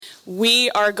we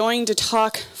are going to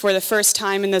talk for the first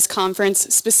time in this conference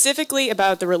specifically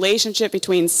about the relationship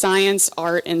between science,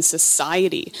 art, and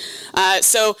society.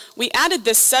 So we added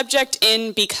this subject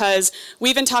in because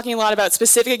we've been talking a lot about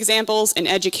specific examples in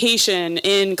education,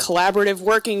 in collaborative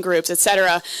working groups,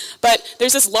 etc. But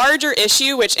there's this larger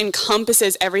issue which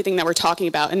encompasses everything that we're talking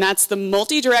about, and that's the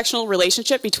multi-directional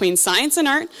relationship between science and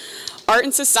art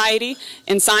and society,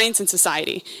 and science and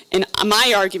society. And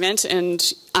my argument,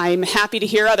 and I'm happy to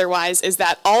hear otherwise, is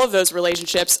that all of those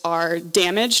relationships are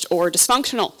damaged or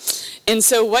dysfunctional. And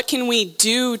so what can we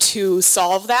do to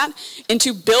solve that and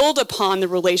to build upon the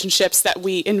relationships that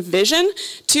we envision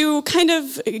to kind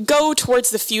of go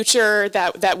towards the future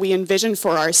that we envision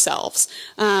for ourselves?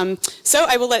 So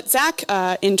I will let Zach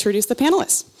introduce the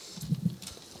panelists.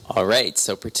 All right,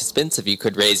 so participants, if you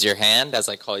could raise your hand as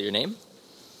I call your name.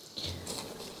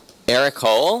 Eric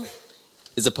Hull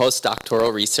is a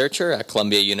postdoctoral researcher at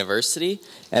Columbia University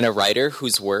and a writer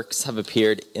whose works have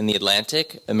appeared in The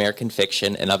Atlantic, American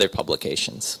Fiction, and other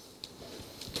publications.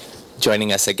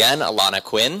 Joining us again, Alana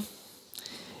Quinn.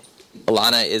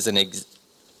 Alana is an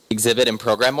exhibit and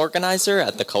program organizer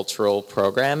at the Cultural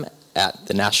Program at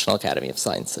the National Academy of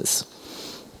Sciences.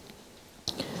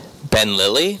 Ben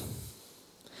Lilly.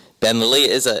 Ben Lilly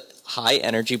is a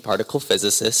high-energy particle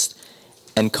physicist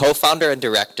and co-founder and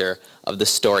director of the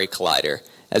Story Collider,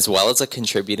 as well as a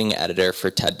contributing editor for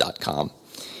TED.com.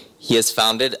 He has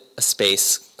founded a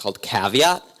space called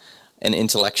Caveat, an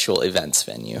intellectual events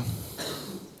venue.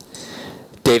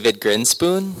 David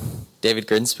Grinspoon. David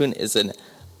Grinspoon is an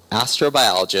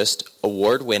astrobiologist,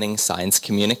 award-winning science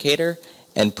communicator,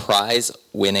 and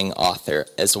prize-winning author,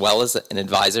 as well as an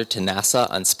advisor to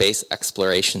NASA on space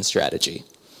exploration strategy.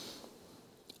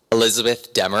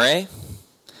 Elizabeth Desmarais.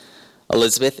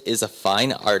 Elizabeth is a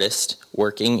fine artist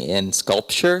working in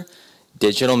sculpture,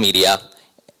 digital media,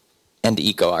 and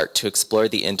eco-art to explore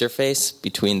the interface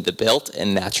between the built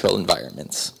and natural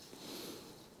environments.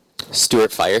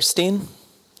 Stuart Firestein.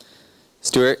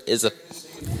 Stuart is a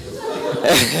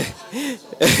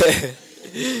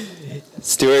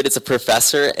Stuart is a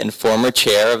professor and former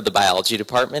chair of the biology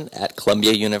department at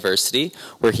Columbia University,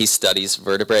 where he studies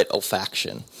vertebrate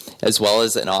olfaction, as well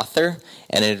as an author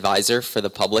and an advisor for the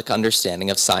public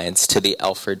understanding of science to the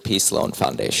Alfred P. Sloan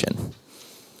Foundation.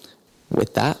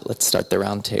 With that, let's start the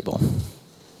round table.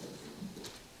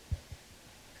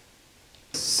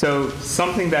 So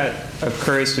something that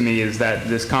occurs to me is that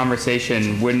this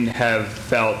conversation wouldn't have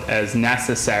felt as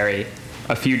necessary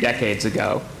a few decades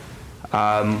ago.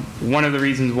 One of the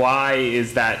reasons why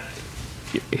is that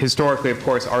historically, of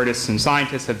course, artists and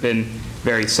scientists have been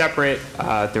very separate.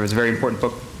 There was a very important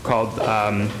book called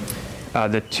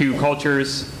The Two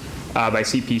Cultures by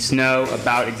C.P. Snow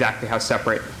about exactly how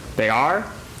separate they are.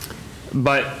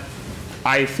 But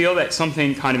I feel that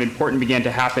something kind of important began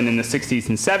to happen in the 60s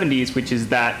and 70s, which is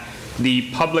that the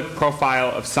public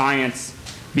profile of science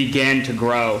began to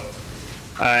grow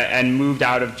and moved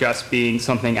out of just being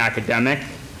something academic.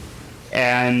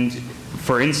 And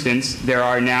for instance, there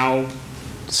are now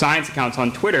science accounts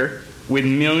on Twitter with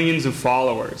millions of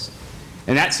followers.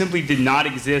 And that simply did not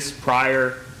exist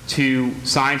prior to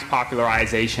science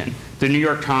popularization. The New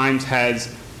York Times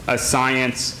has a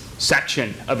science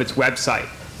section of its website.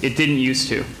 It didn't used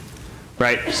to,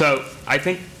 right? So I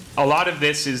think a lot of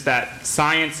this is that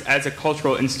science as a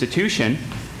cultural institution,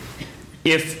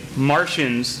 if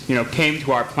Martians, came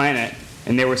to our planet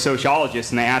and they were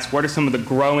sociologists and they asked what are some of the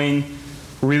growing,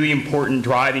 really important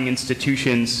driving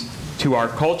institutions to our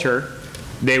culture,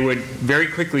 they would very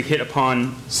quickly hit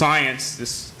upon science,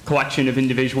 this collection of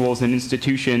individuals and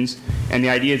institutions, and the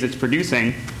ideas it's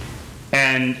producing,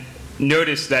 and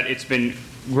notice that it's been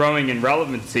growing in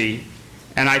relevancy.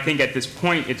 And I think at this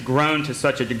point it's grown to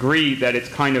such a degree that it's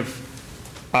kind of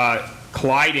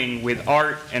colliding with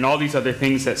art and all these other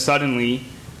things that suddenly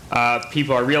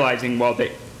people are realizing, well,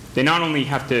 they not only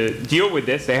have to deal with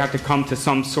this, they have to come to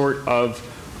some sort of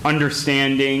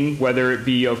understanding, whether it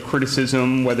be of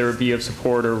criticism, whether it be of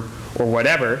support or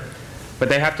whatever, but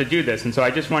they have to do this. And so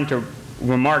I just want to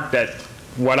remark that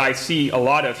what I see a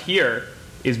lot of here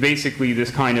is basically this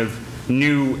kind of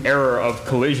new era of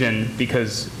collision,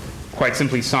 because quite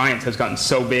simply science has gotten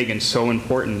so big and so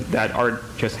important that art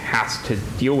just has to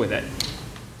deal with it.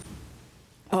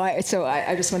 So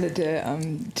I just wanted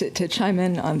to chime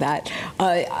in on that.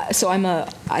 So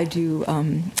I do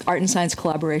art and science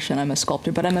collaboration. I'm a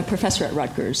sculptor, but I'm a professor at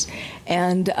Rutgers,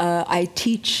 and I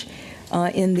teach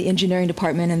in the engineering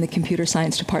department and the computer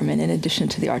science department in addition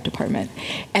to the art department.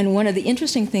 And one of the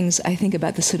interesting things I think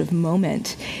about this sort of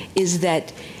moment is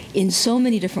that in so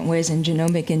many different ways, in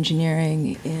genomic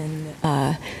engineering, in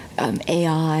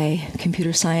AI,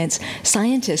 computer science,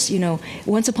 scientists,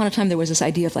 once upon a time there was this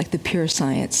idea of like the pure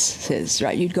sciences,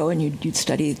 right? You'd go and you'd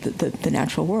study the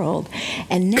natural world.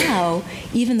 And now,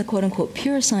 even the quote-unquote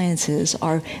pure sciences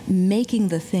are making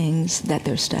the things that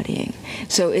they're studying.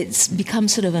 So it's become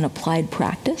sort of an applied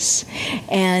practice.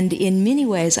 And in many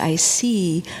ways, I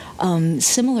see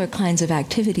similar kinds of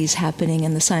activities happening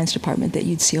in the science department that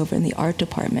you'd see over in the art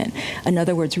department. In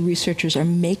other words, researchers are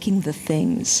making the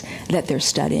things that they're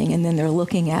studying, and then they're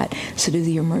looking at sort of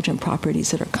the emergent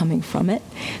properties that are coming from it.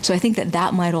 So I think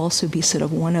that might also be sort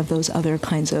of one of those other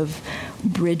kinds of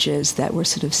bridges that we're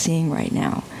sort of seeing right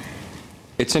now.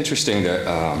 It's interesting that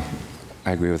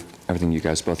I agree with everything you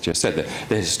guys both just said,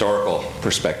 the historical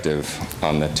perspective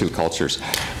on the two cultures,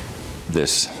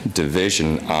 this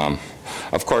division.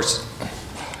 Of course,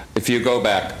 if you go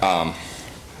back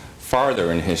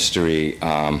farther in history,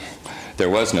 there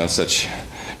was no such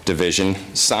division.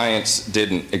 Science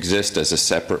didn't exist as a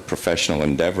separate professional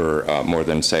endeavor more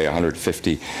than, say,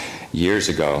 150 years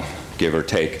ago, give or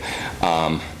take.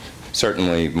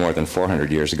 Certainly more than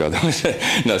 400 years ago, there was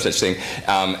no such thing.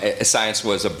 Science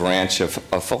was a branch of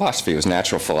philosophy. It was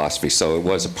natural philosophy, so it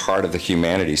was a part of the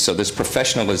humanities. So this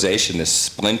professionalization, this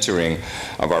splintering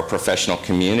of our professional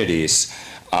communities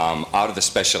out of the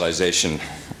specialization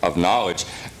of knowledge,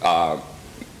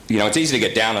 it's easy to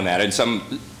get down on that. In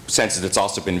some senses, it's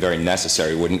also been very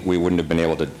necessary. We wouldn't have been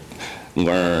able to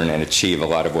learn and achieve a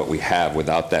lot of what we have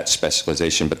without that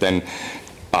specialization. But then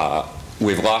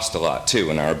we've lost a lot,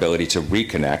 too, in our ability to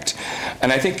reconnect.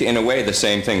 And I think, in a way, the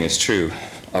same thing is true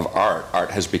of art. Art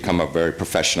has become a very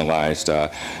professionalized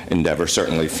endeavor,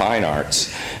 certainly fine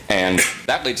arts. And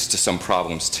that leads to some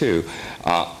problems, too.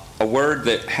 A word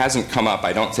that hasn't come up,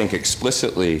 I don't think,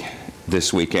 explicitly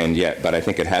this weekend yet, but I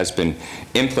think it has been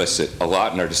implicit a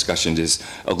lot in our discussions, is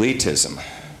elitism.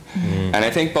 Mm. And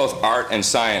I think both art and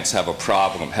science have an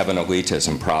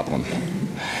elitism problem.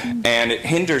 And it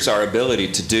hinders our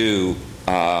ability to do,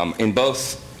 in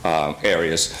both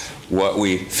areas, what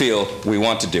we feel we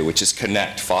want to do, which is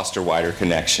connect, foster wider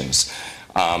connections.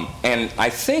 And I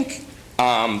think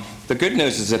the good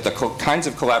news is that the kinds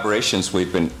of collaborations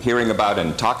we've been hearing about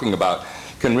and talking about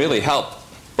can really help.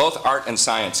 Both art and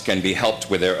science can be helped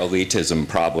with their elitism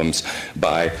problems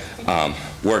by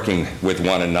working with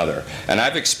one another. And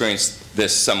I've experienced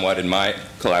this somewhat in my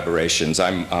collaborations.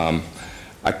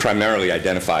 I primarily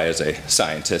identify as a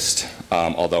scientist,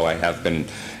 although I have been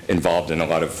involved in a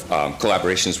lot of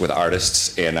collaborations with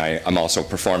artists, and I'm also a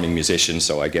performing musician,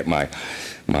 so I get my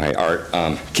art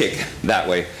kick that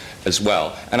way as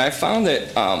well. And I found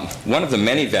that one of the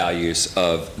many values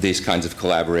of these kinds of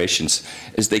collaborations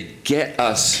is they get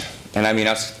us, and I mean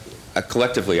us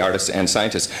collectively, artists and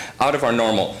scientists, out of our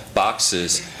normal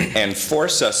boxes and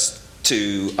force us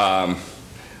to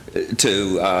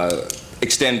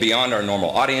extend beyond our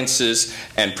normal audiences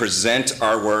and present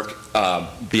our work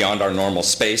beyond our normal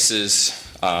spaces,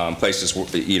 places,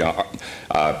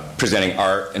 presenting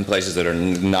art in places that are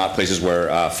not places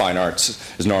where fine arts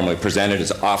is normally presented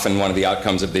is often one of the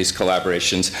outcomes of these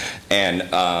collaborations, and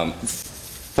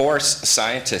force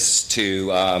scientists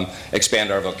to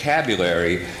expand our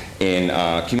vocabulary in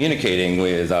communicating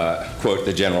with, quote,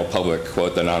 the general public,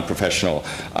 quote, the non-professional,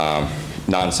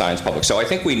 non-science public. So I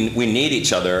think we need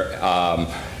each other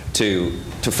to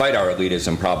fight our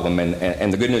elitism problem,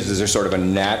 and the good news is there's sort of a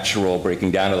natural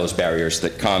breaking down of those barriers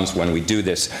that comes when we do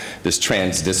this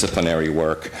transdisciplinary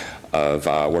work of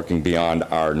working beyond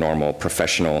our normal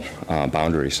professional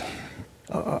boundaries.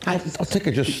 I'll take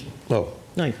it just, no.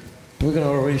 We're going to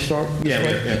already start? Yeah.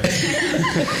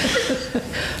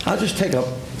 I'll just take a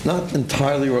not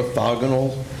entirely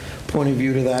orthogonal point of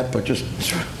view to that, but just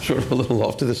sort of a little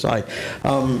off to the side.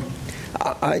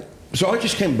 So I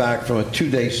just came back from a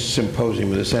 2-day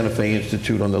symposium at the Santa Fe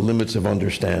Institute on the limits of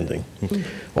understanding.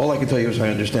 All I can tell you is I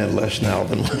understand less now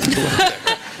than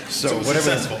so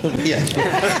whatever.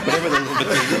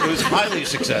 It was highly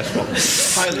successful.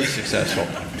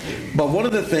 But one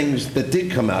of the things that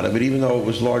did come out of it, even though it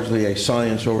was largely a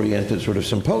science-oriented sort of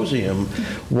symposium,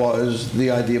 was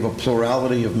the idea of a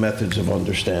plurality of methods of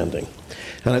understanding.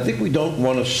 And I think we don't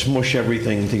want to smush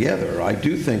everything together. I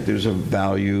do think there's a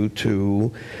value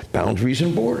to boundaries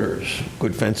and borders.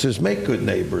 Good fences make good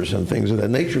neighbors and things of that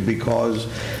nature, because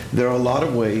there are a lot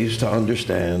of ways to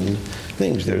understand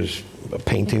things. There's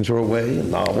paintings are a way,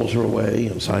 and novels are a way,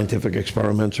 and scientific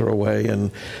experiments are a way, and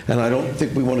I don't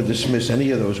think we want to dismiss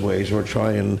any of those ways or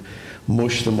try and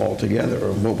mush them all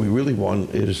together. What we really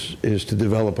want is to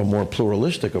develop a more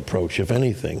pluralistic approach, if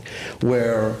anything,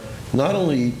 where not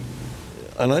only,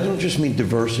 and I don't just mean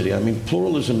diversity, I mean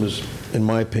pluralism is in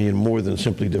my opinion, more than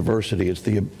simply diversity. It's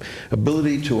the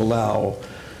ability to allow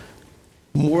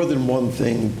more than one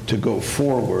thing to go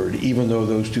forward, even though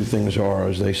those two things are,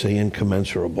 as they say,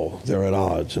 incommensurable. They're at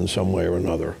odds in some way or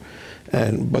another.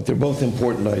 But they're both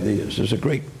important ideas. There's a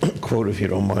great quote, if you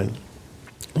don't mind,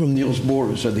 from Niels Bohr,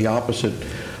 who said the opposite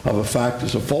of a fact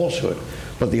is a falsehood,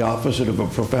 but the opposite of a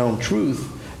profound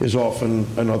truth is often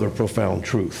another profound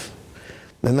truth.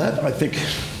 And that, I think,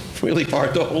 is really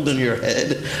hard to hold in your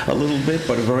head a little bit,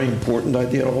 but a very important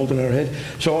idea to hold in our head.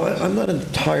 So I'm not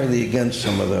entirely against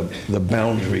some of the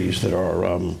boundaries that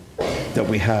are that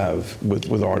we have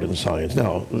with art and science.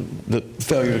 Now, the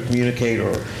failure to communicate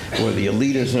or the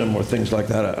elitism or things like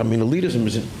that. I mean, elitism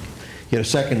is a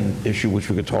second issue which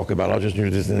we could talk about. I'll just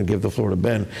give the floor to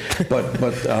Ben. But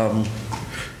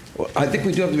I think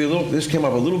we do have to be this came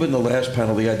up a little bit in the last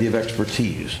panel, the idea of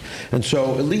expertise. And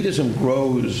so elitism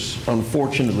grows,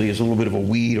 unfortunately, as a little bit of a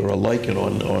weed or a lichen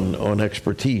on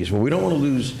expertise. Well, we don't want to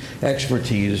lose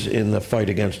expertise in the fight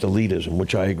against elitism,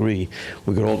 which I agree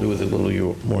we could all do with a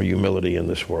little more humility in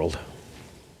this world.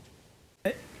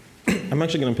 I'm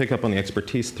actually going to pick up on the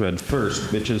expertise thread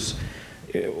first, which is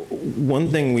one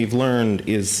thing we've learned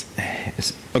is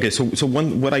okay. So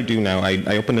what I do now,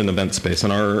 I opened an event space,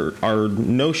 and our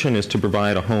notion is to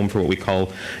provide a home for what we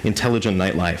call intelligent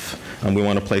nightlife. We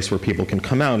want a place where people can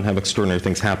come out and have extraordinary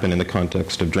things happen in the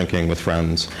context of drinking with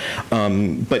friends.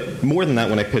 But more than that,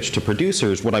 when I pitch to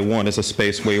producers, what I want is a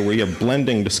space where we are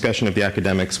blending discussion of the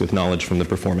academics with knowledge from the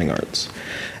performing arts.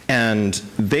 And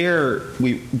there,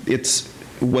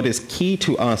 what is key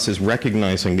to us is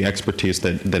recognizing the expertise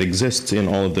that exists in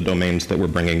all of the domains that we're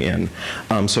bringing in.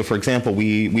 So for example,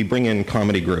 we bring in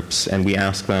comedy groups and we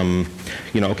ask them,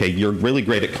 okay, you're really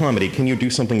great at comedy. Can you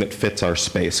do something that fits our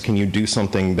space? Can you do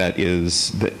something that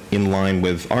is in line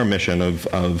with our mission of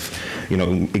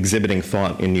exhibiting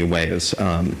thought in new ways?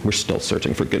 We're still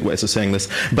searching for good ways of saying this.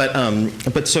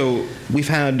 But so we've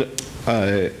had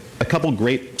a couple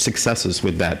great successes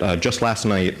with that. Just last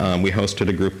night, we hosted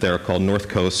a group there called North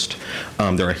Coast.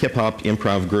 They're a hip-hop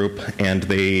improv group, and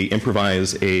they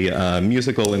improvise a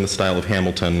musical in the style of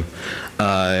Hamilton,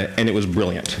 and it was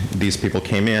brilliant. These people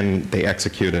came in, they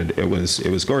executed. It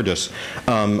was gorgeous.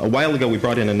 A while ago, we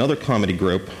brought in another comedy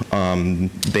group.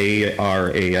 They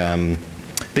are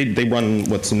They run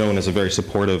what's known as a very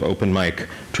supportive open mic,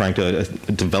 trying to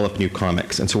develop new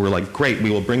comics. And so we're like, great, we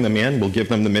will bring them in, we'll give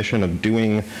them the mission of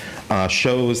doing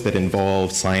shows that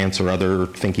involve science or other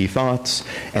thinky thoughts.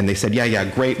 And they said, yeah,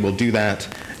 great, we'll do that.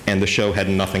 And the show had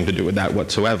nothing to do with that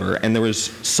whatsoever. And there was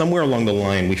somewhere along the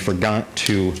line we forgot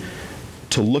to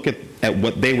look at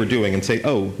what they were doing and say,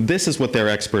 oh, this is what they're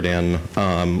expert in.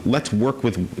 Let's work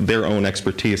with their own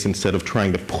expertise instead of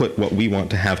trying to put what we want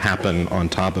to have happen on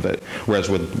top of it. Whereas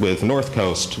with North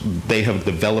Coast, they have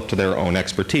developed their own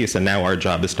expertise, and now our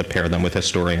job is to pair them with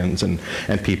historians and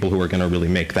people who are going to really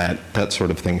make that sort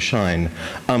of thing shine.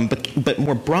 But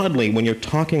more broadly, when you're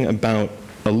talking about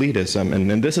elitism,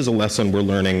 and this is a lesson we're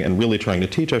learning and really trying to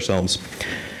teach ourselves,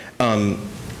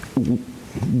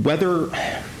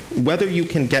 whether you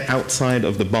can get outside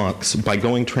of the box by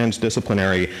going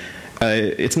transdisciplinary,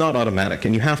 it's not automatic,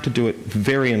 and you have to do it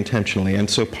very intentionally. And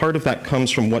so part of that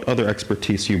comes from what other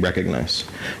expertise you recognize,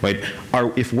 right?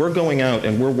 If we're going out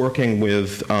and we're working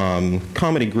with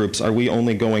comedy groups, are we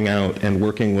only going out and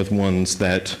working with ones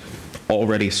that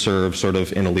already serve sort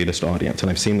of an elitist audience? And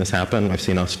I've seen this happen. I've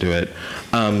seen us do it.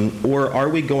 Or are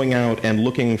we going out and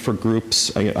looking for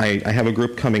groups? I have a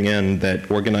group coming in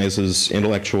that organizes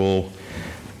intellectual.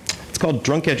 It's called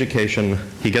Drunk Education.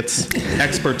 He gets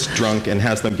experts drunk and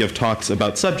has them give talks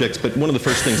about subjects, but one of the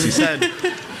first things he said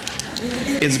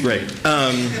is great.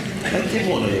 I did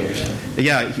one of those.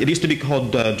 Yeah, it used to be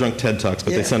called Drunk TED Talks,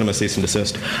 but they sent him a cease and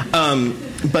desist. I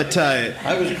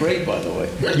was great, by the way.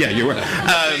 Yeah, you were.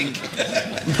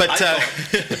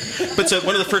 But so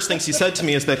one of the first things he said to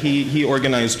me is that he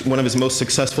organized one of his most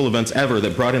successful events ever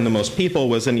that brought in the most people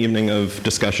was an evening of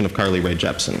discussion of Carly Rae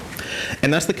Jepsen.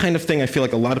 And that's the kind of thing I feel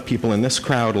like a lot of people in this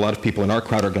crowd, a lot of people in our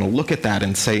crowd are going to look at that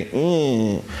and say,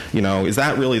 is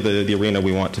that really the arena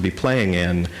we want to be playing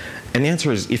in? And the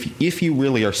answer is, if you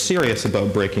really are serious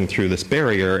about breaking through this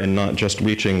barrier and not just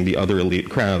reaching the other elite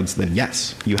crowds, then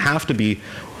yes, you have to be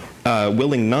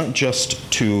willing not just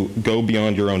to go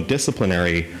beyond your own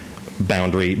disciplinary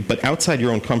boundary, but outside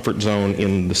your own comfort zone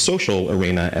in the social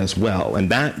arena as well. And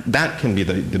that can be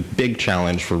the big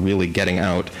challenge for really getting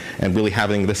out and really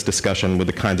having this discussion with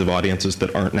the kinds of audiences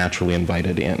that aren't naturally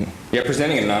invited in. Yeah,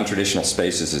 presenting in non-traditional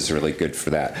spaces is really good for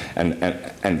that.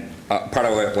 And part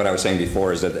of what I was saying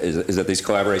before is that these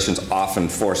collaborations often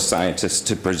force scientists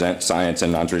to present science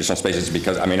in non-traditional spaces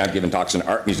because, I mean, I've given talks in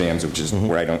art museums, which is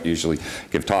where I don't usually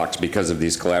give talks because of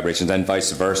these collaborations, and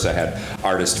vice versa. Had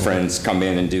artist friends come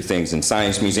in and do things in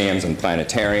science museums and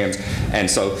planetariums. And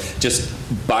so just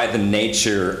by the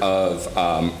nature of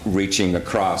reaching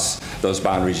across those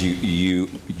boundaries, you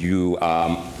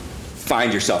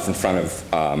find yourself in front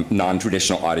of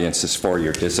non-traditional audiences for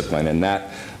your discipline, and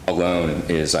that alone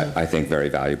is, I think, very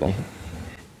valuable.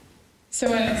 So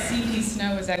C.P.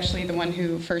 Snow was actually the one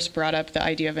who first brought up the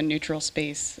idea of a neutral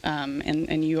space,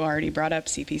 and you already brought up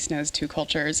C.P. Snow's Two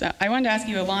Cultures. I wanted to ask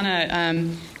you,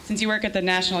 Ilana, since you work at the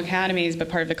National Academies but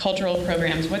part of the cultural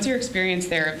programs, what's your experience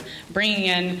there of bringing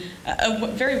in a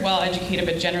very well-educated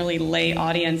but generally lay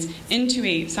audience into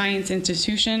a science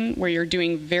institution where you're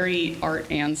doing very art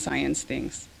and science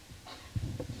things?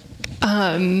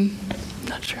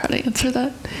 Not sure how to answer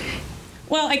that.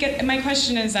 Well, my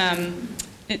question is,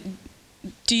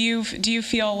 do you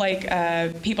feel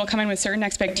like people come in with certain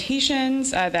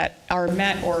expectations that are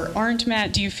met or aren't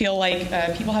met? Do you feel like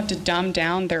people have to dumb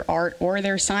down their art or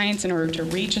their science in order to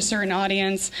reach a certain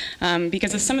audience?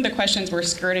 Because of some of the questions we're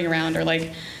skirting around are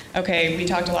like, okay, we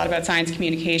talked a lot about science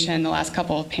communication in the last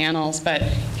couple of panels, but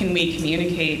can we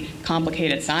communicate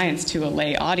complicated science to a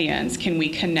lay audience? Can we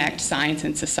connect science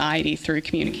and society through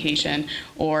communication,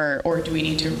 or do we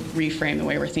need to reframe the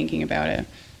way we're thinking about it?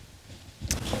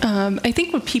 I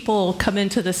think when people come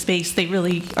into the space, they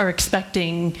really are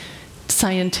expecting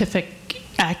scientific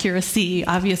accuracy,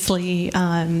 obviously.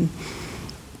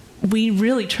 We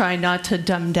really try not to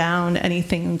dumb down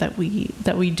anything that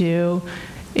we do.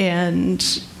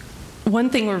 And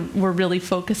one thing we're really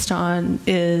focused on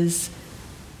is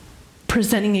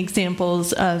presenting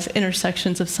examples of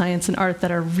intersections of science and art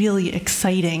that are really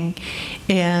exciting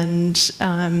and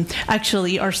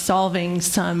actually are solving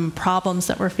some problems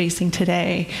that we're facing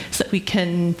today so that we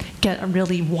can get a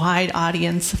really wide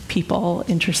audience of people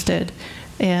interested.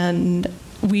 And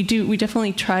we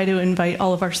definitely try to invite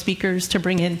all of our speakers to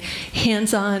bring in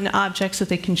hands-on objects that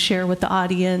they can share with the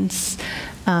audience.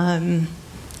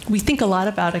 We think a lot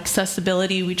about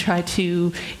accessibility. We try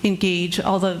to engage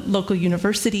all the local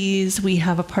universities. We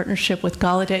have a partnership with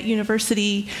Gallaudet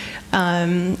University,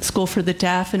 School for the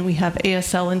Deaf, and we have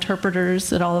ASL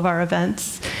interpreters at all of our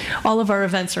events. All of our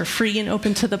events are free and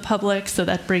open to the public, so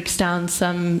that breaks down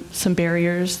some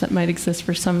barriers that might exist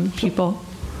for some people.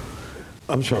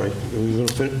 I'm sorry. Are we going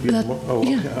to finish?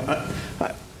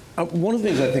 Okay. One of the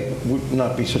things I think would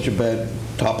not be such a bad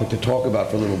topic to talk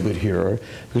about for a little bit here,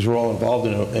 because we're all involved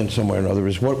in some way or another,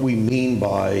 is what we mean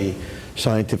by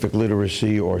scientific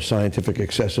literacy or scientific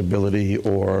accessibility,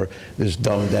 or this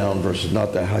dumbed down versus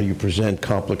not how you present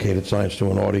complicated science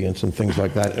to an audience and things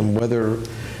like that, and whether,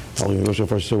 I'll even go so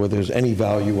far as to say whether there's any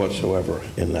value whatsoever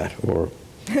in that, or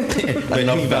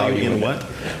any value in what?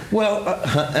 Well,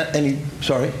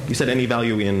 sorry? You said any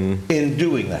value in? In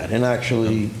doing that, and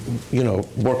actually,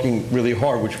 working really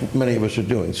hard, which many of us are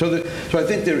doing. So I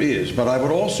think there is, but I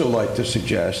would also like to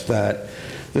suggest that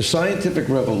the scientific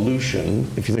revolution,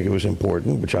 if you think it was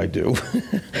important, which I do,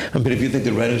 but if you think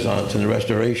the Renaissance and the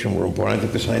Restoration were important,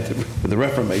 I think the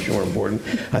Reformation were important,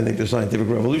 I think the scientific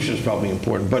revolution is probably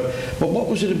important. But what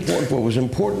was it important for? It was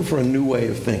important for a new way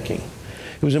of thinking.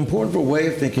 It was important for a way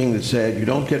of thinking that said you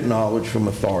don't get knowledge from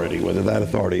authority, whether that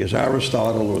authority is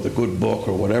Aristotle or the good book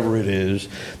or whatever it is.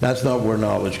 That's not where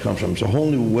knowledge comes from. It's a whole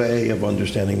new way of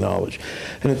understanding knowledge.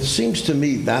 And it seems to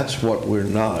me that's what we're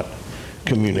not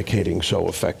communicating so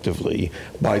effectively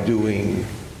by doing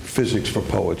physics for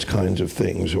poets kinds of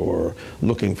things or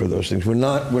looking for those things. We're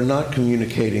not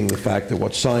communicating the fact that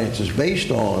what science is based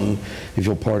on, if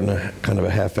you'll pardon a kind of a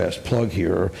half-assed plug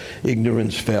here,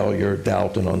 ignorance, failure,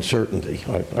 doubt, and uncertainty.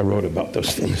 I wrote about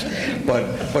those things.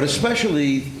 But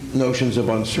especially notions of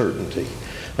uncertainty.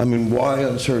 I mean, why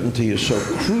uncertainty is so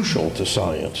crucial to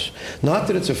science. Not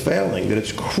that it's a failing, that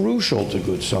it's crucial to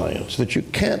good science, that you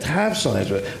can't have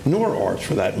science, nor arts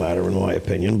for that matter, in my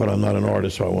opinion, but I'm not an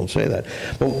artist, so I won't say that.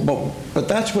 But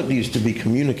that's what needs to be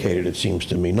communicated, it seems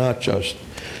to me, not just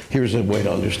here's a way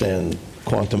to understand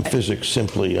quantum physics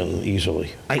simply and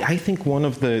easily. I think one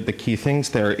of the key things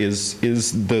there is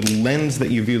the lens that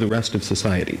you view the rest of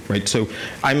society, right? So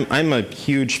I'm a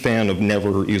huge fan of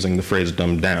never using the phrase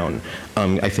dumbed down.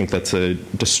 I think that's a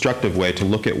destructive way to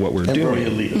look at what we're doing.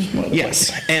 Very elitist, by the way.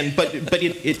 Yes, but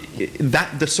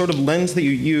that the sort of lens that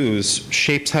you use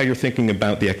shapes how you're thinking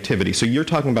about the activity. So you're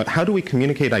talking about how do we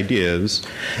communicate ideas,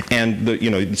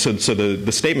 and so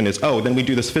the statement is, oh, then we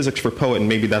do this physics for poet, and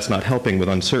maybe that's not helping with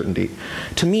uncertainty.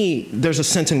 to me, there's a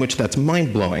sense in which that's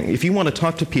mind-blowing. If you want to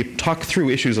talk to people, talk through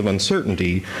issues of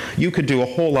uncertainty, you could do a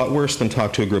whole lot worse than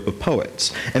talk to a group of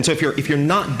poets. And so if you're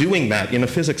not doing that in a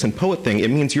physics and poet thing, it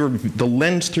means the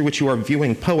lens through which you are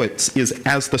viewing poets is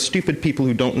as the stupid people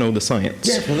who don't know the science.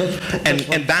 Yeah, well,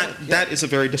 that's that is a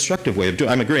very destructive way of doing.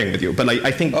 I'm agreeing with you, but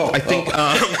I think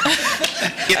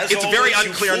it's very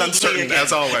unclear and uncertain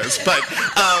as always.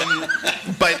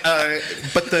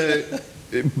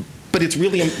 But it's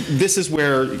really, this is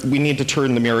where we need to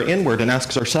turn the mirror inward and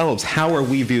ask ourselves, how are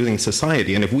we viewing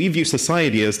society? And if we view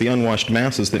society as the unwashed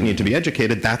masses that need to be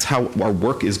educated, that's how our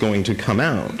work is going to come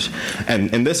out.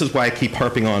 And this is why I keep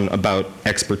harping on about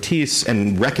expertise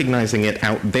and recognizing it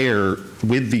out there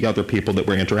with the other people that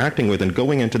we're interacting with, and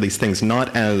going into these things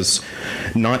not as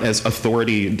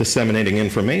authority disseminating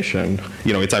information.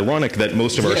 You know, it's ironic that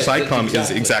most of our SciComm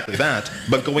is exactly that,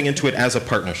 but going into it as a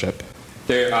partnership.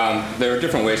 There are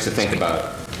different ways to think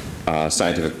about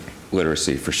scientific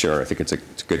literacy, for sure. I think it's a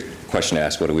good question to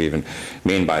ask. What do we even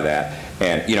mean by that?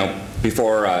 And, you know,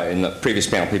 before in the previous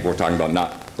panel, people were talking about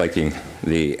not liking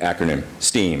the acronym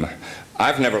STEAM.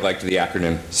 I've never liked the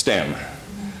acronym STEM.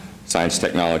 Science,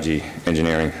 technology,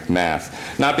 engineering,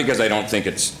 math. Not because I don't think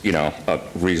it's, you know, a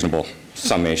reasonable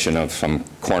summation of some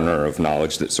corner of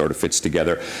knowledge that sort of fits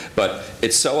together, but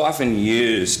it's so often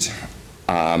used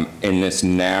in this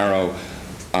narrow,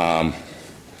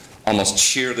 almost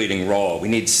cheerleading role. We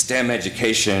need STEM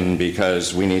education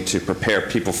because we need to prepare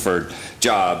people for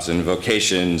jobs and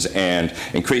vocations and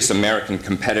increase American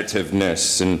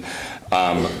competitiveness. And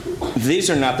these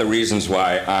are not the reasons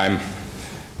why I'm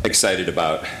excited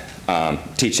about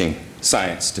teaching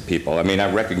science to people. I mean,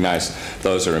 I recognize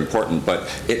those are important, but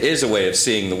it is a way of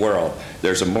seeing the world.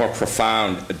 There's a more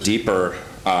profound, deeper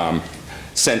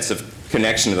sense of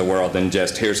connection to the world than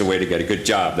just here's a way to get a good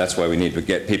job. That's why we need to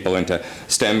get people into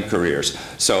STEM careers.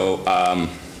 So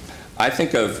I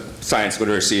think of science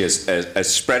literacy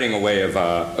as spreading a way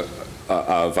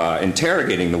of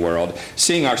interrogating the world,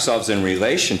 seeing ourselves in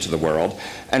relation to the world.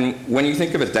 And when you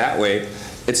think of it that way,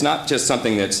 it's not just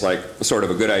something that's like sort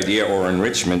of a good idea or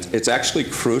enrichment. It's actually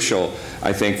crucial,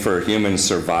 I think, for human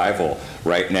survival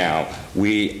right now.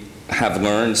 We have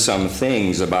learned some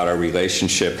things about our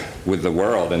relationship with the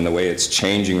world and the way it's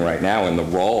changing right now and the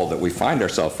role that we find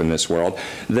ourselves in this world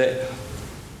that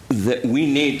we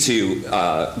need to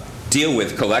deal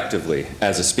with collectively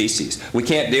as a species. We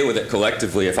can't deal with it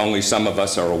collectively if only some of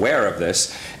us are aware of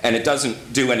this, and it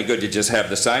doesn't do any good to just have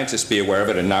the scientists be aware of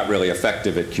it and not really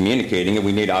effective at communicating it.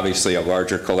 We need obviously a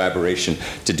larger collaboration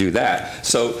to do that.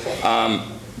 So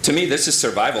to me, this is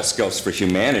survival skills for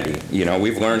humanity. You know,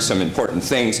 we've learned some important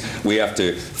things. We have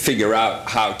to figure out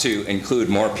how to include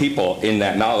more people in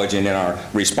that knowledge and in our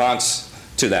response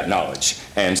to that knowledge.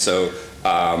 And so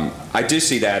I do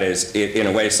see that as, in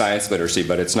a way, science literacy,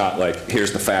 but it's not like,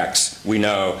 here's the facts, we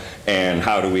know, and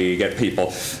how do we get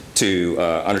people to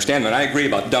understand them. And I agree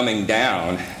about dumbing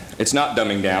down. It's not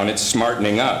dumbing down, it's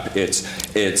smartening up.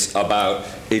 It's about,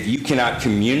 if you cannot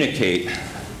communicate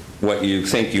what you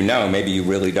think you know, maybe you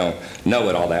really don't know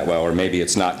it all that well, or maybe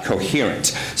it's not coherent.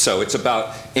 So it's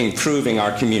about improving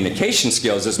our communication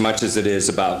skills as much as it is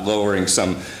about lowering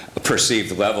some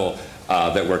perceived level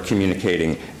that we're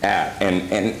communicating at. And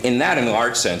in that, in a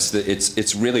large sense,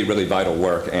 it's really, really vital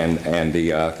work, and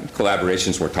the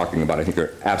collaborations we're talking about, I think,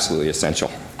 are absolutely essential.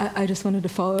 I just wanted to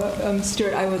follow up.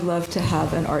 Stuart, I would love to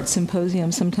have an art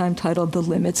symposium sometime titled The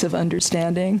Limits of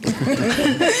Understanding.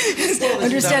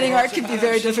 Understanding art can be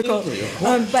very difficult.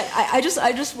 But I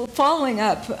just following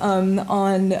up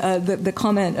on the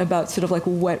comment about sort of like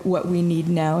what we need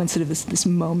now and sort of this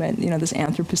moment, you know, this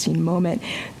Anthropocene moment.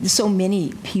 So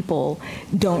many people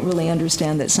don't really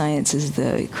understand that science is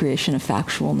the creation of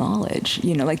factual knowledge.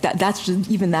 You know, like that's just,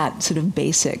 even that sort of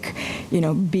basic, you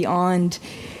know, beyond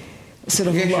sort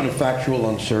of creation of factual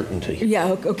uncertainty.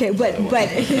 Yeah. Okay. But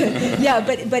yeah.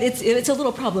 But it's a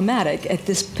little problematic at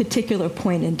this particular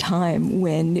point in time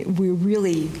when we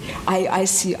really, I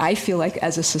feel like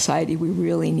as a society we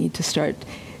really need to start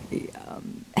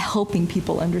helping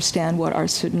people understand what our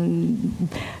certain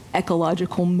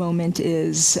ecological moment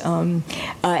is, and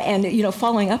you know,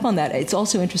 following up on that, it's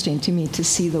also interesting to me to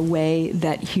see the way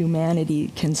that humanity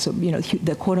can, you know,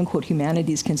 the quote unquote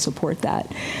humanities can support that.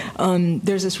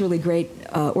 There's this really great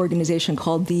organization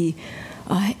called the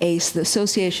ACE, the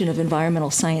Association of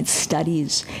Environmental Science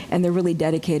Studies, and they're really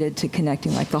dedicated to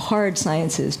connecting like the hard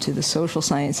sciences to the social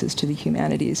sciences to the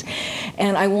humanities.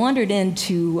 And I wandered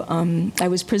into, I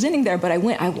was presenting there, but I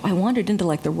wandered into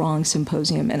like the wrong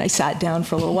symposium, and I sat down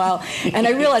for a little while, and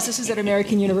I realized this was at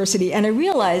American University, and I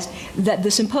realized that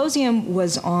the symposium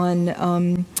was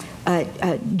on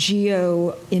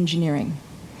geoengineering.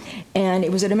 And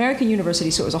it was at American University,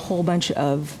 so it was a whole bunch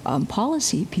of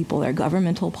policy people there,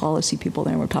 governmental policy people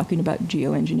there, and we're talking about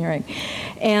geoengineering.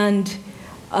 And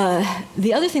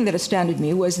the other thing that astounded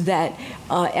me was that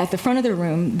at the front of the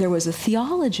room there was a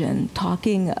theologian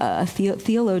talking,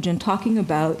 theologian talking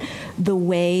about the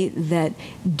way that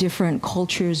different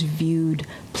cultures viewed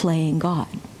playing God,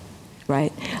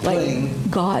 right? Playing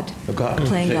like God, God.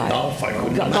 playing Say God. Golf, I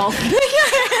couldn't imagine. Golf.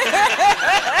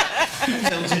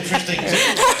 Sounds interesting.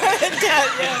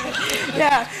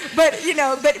 Yeah, but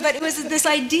but it was this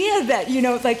idea that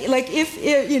like if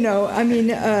I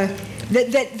mean.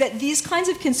 That these kinds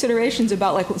of considerations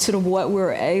about like sort of what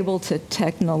we're able to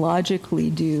technologically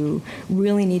do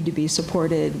really need to be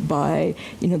supported by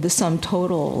the sum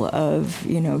total of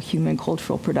human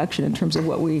cultural production in terms of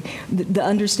what the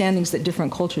understandings that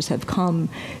different cultures have come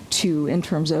to in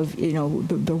terms of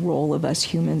the role of us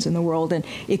humans in the world, and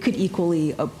it could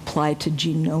equally apply to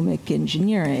genomic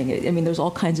engineering. I mean, there's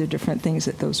all kinds of different things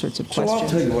that those sorts of questions. So I'll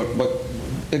tell you what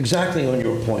exactly on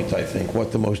your point, I think,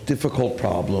 what the most difficult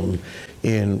problem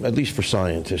at least for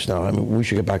scientists now, I mean, we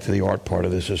should get back to the art part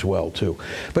of this as well, too.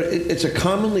 But it's a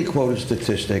commonly quoted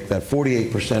statistic that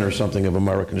 48% or something of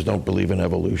Americans don't believe in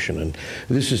evolution. And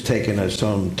this is taken as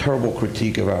some terrible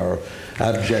critique of our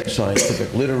abject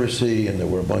scientific literacy, and there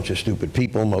were a bunch of stupid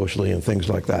people mostly, and things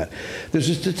like that. There's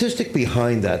a statistic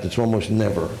behind that that's almost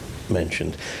never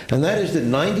mentioned, and that is that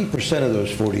 90% of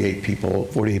those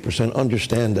 48%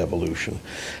 understand evolution,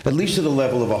 at least to the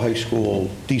level of a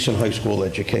decent high school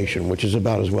education, which is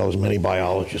about as well as many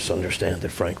biologists understand it,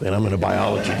 frankly. And I'm in a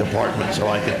biology department, so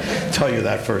I can tell you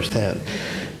that firsthand.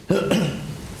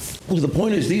 The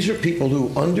point is, these are people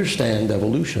who understand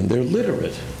evolution. They're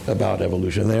literate about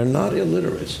evolution. They're not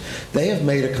illiterates. They have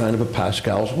made a kind of a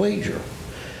Pascal's wager.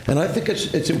 And I think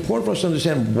it's important for us to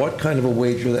understand what kind of a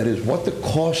wager that is, what the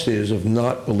cost is of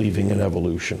not believing in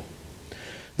evolution.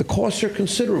 The costs are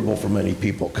considerable for many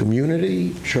people: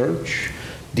 community, church,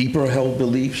 deeper held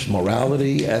beliefs,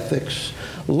 morality, ethics,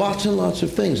 lots and lots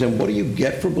of things. And what do you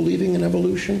get for believing in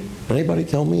evolution? Anybody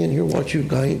tell me in here what you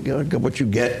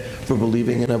get for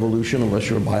believing in evolution, unless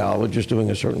you're a biologist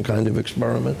doing a certain kind of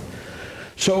experiment?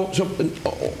 So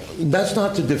that's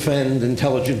not to defend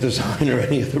intelligent design or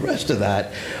any of the rest of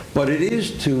that, but it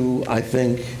is to, I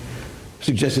think,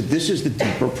 suggest that this is the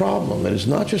deeper problem, that it's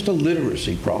not just a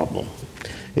literacy problem.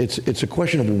 It's a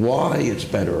question of why it's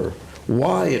better,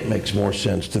 why it makes more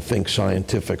sense to think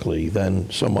scientifically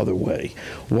than some other way,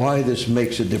 why this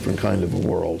makes a different kind of a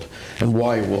world, and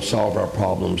why it will solve our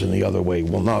problems and the other way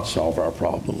will not solve our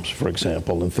problems, for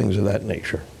example, and things of that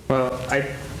nature. Well,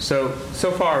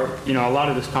 so far, a lot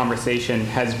of this conversation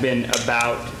has been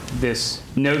about this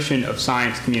notion of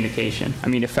science communication. I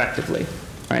mean, effectively,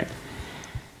 right?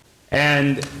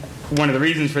 And one of the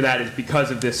reasons for that is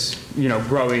because of this,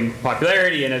 growing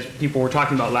popularity. And as people were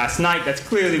talking about last night, that's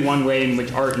clearly one way in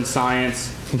which art and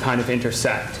science can kind of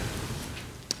intersect.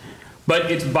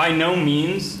 But it's by no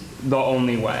means the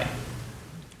only way,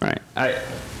 right?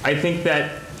 I think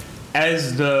that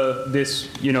as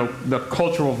the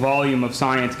cultural volume of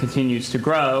science continues to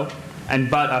grow and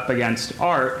butt up against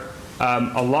art,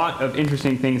 a lot of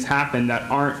interesting things happen that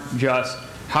aren't just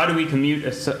how do we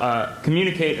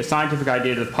communicate a scientific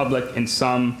idea to the public in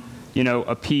some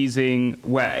appeasing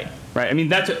way, right? I mean,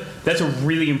 that's a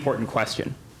really important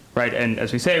question, right? And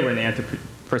as we say, we're in the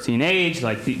Anthropocene age,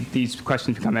 like these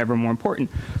questions become ever more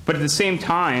important. But at the same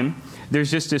time,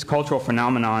 there's just this cultural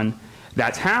phenomenon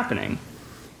that's happening.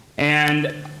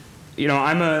 And,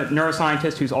 I'm a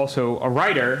neuroscientist who's also a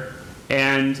writer,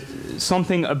 and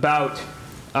something about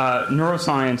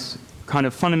neuroscience kind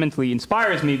of fundamentally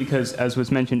inspires me because, as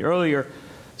was mentioned earlier,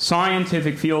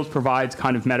 scientific fields provides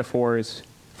kind of metaphors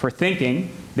for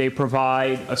thinking. They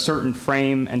provide a certain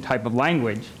frame and type of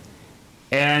language.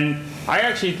 And I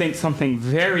actually think something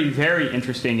very, very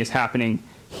interesting is happening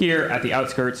here at the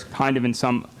outskirts, kind of in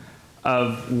some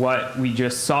of what we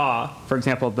just saw. For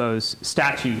example, those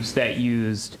statues that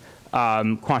used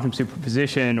quantum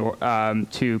superposition or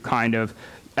to kind of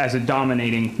as a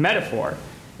dominating metaphor.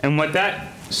 And what that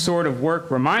sort of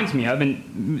work reminds me of,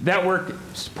 and that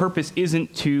work's purpose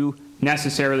isn't to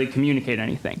necessarily communicate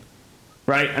anything,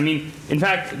 right? I mean, in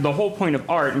fact, the whole point of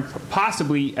art, and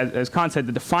possibly, as Kant said,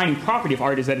 the defining property of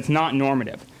art is that it's not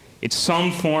normative. It's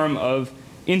some form of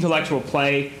intellectual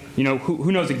play.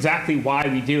 Who knows exactly why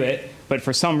we do it, but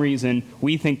for some reason,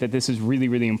 we think that this is really,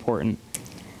 really important.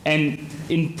 And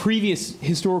in previous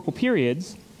historical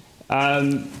periods,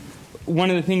 one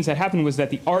of the things that happened was that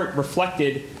the art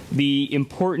reflected the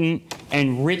important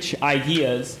and rich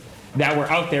ideas that were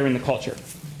out there in the culture.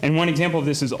 And one example of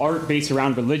this is art based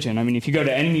around religion. I mean, if you go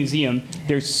to any museum,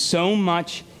 there's so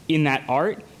much in that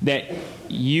art that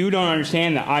you don't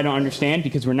understand, that I don't understand,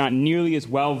 because we're not nearly as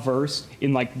well versed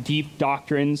in like deep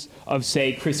doctrines of,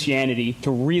 say, Christianity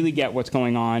to really get what's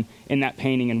going on in that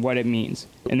painting and what it means.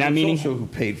 And that meaning also who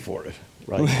paid for it,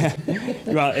 right?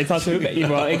 Well, it's also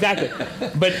well, exactly.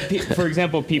 But for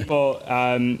example, people,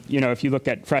 if you look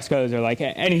at frescoes or like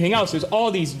anything else, there's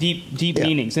all these deep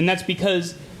meanings, and that's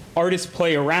because artists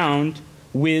play around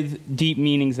with deep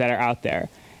meanings that are out there.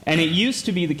 And it used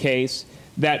to be the case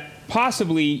that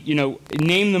possibly,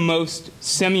 name the most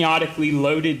semiotically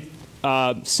loaded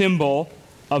symbol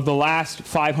of the last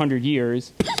 500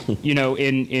 years,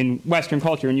 in Western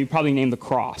culture, and you probably name the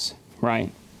cross,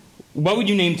 right? What would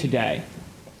you name today?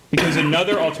 Because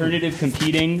another alternative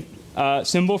competing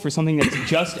symbol for something that's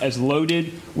just as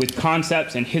loaded with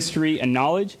concepts and history and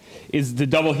knowledge is the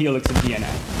double helix of DNA.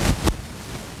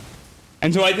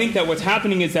 And so I think that what's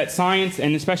happening is that science,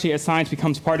 and especially as science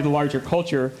becomes part of the larger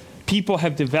culture, people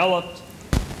have developed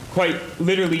quite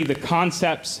literally the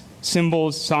concepts,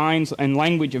 symbols, signs, and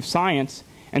language of science.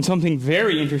 And something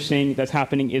very interesting that's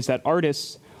happening is that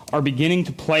artists are beginning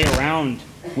to play around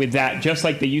with that, just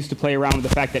like they used to play around with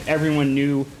the fact that everyone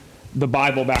knew the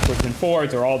Bible backwards and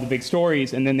forwards or all the big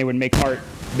stories, and then they would make art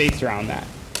based around that.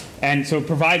 And so it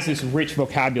provides this rich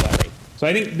vocabulary. So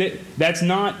I think that's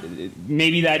not,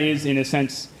 maybe that is in a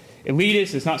sense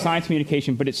elitist, it's not science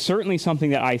communication, but it's certainly something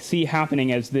that I see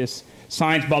happening as this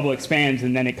science bubble expands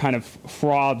and then it kind of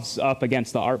froths up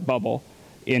against the art bubble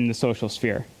in the social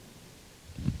sphere.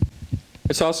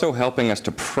 It's also helping us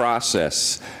to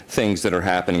process things that are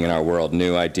happening in our world,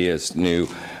 new ideas, new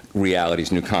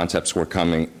realities, new concepts we're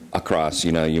coming across.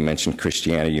 You mentioned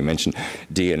Christianity, you mentioned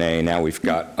DNA, now we've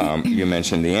got, you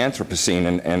mentioned the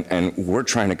Anthropocene, and we're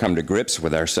trying to come to grips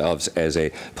with ourselves as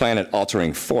a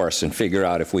planet-altering force and figure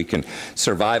out if we can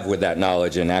survive with that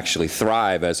knowledge and actually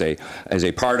thrive as a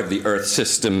part of the Earth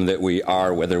system that we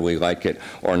are, whether we like it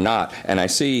or not. And I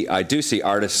do see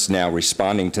artists now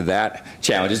responding to that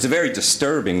challenge. It's very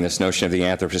disturbing, this notion of the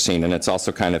Anthropocene, and it's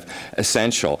also kind of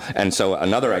essential. And so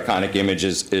another iconic image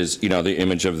is the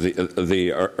image of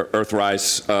the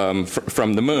Earthrise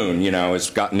from the moon,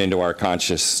 has gotten into our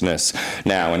consciousness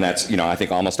now, and that's, I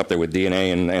think almost up there with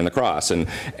DNA and the cross, and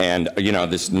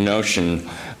this notion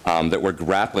that we're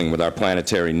grappling with our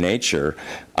planetary nature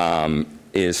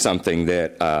is something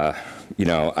that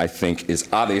I think is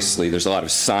obviously, there's a lot of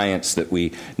science that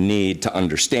we need to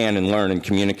understand and learn and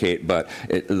communicate, but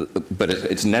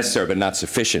it's necessary but not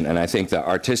sufficient. And I think the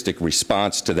artistic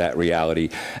response to that reality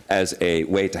as a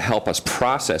way to help us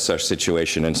process our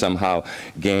situation and somehow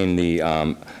gain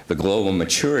the global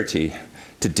maturity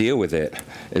to deal with it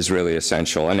is really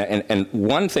essential. And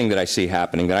one thing that I see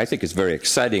happening that I think is very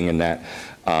exciting in that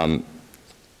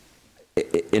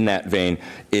vein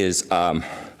is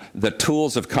the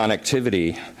tools of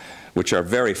connectivity, which are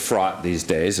very fraught these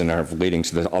days and are leading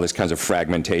to all these kinds of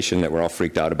fragmentation that we're all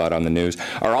freaked out about on the news,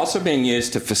 are also being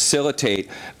used to facilitate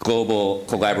global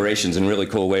collaborations in really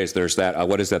cool ways. There's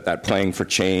that Playing for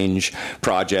Change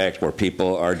project where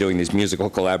people are doing these musical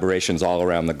collaborations all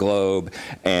around the globe.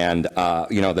 And,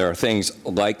 there are things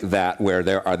like that where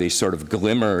there are these sort of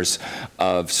glimmers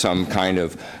of some kind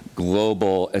of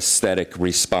global aesthetic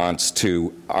response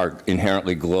to our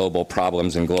inherently global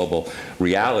problems and global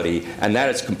reality, and that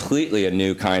is completely a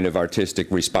new kind of artistic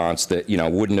response that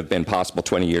wouldn't have been possible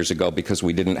 20 years ago because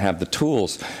we didn't have the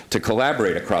tools to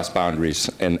collaborate across boundaries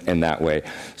in that way.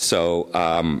 So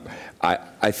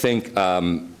I think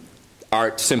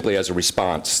art simply as a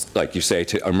response, like you say,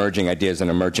 to emerging ideas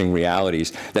and emerging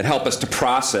realities that help us to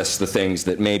process the things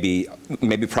that maybe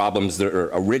problems that are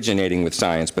originating with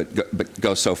science but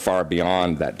go so far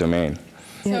beyond that domain.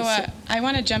 So I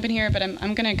want to jump in here, but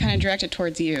I'm going to kind of direct it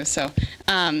towards you. So,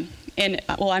 I'm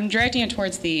directing it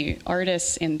towards the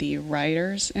artists and the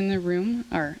writers in the room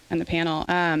or in the panel.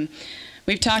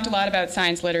 We've talked a lot about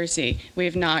science literacy. We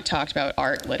have not talked about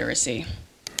art literacy.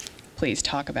 Please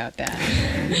talk about that.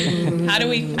 How do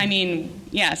we,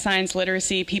 science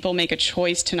literacy, people make a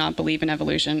choice to not believe in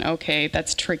evolution. Okay,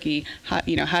 that's tricky. How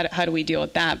do we deal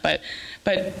with that? But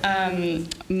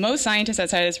most scientists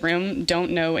outside of this room don't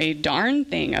know a darn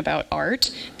thing about art.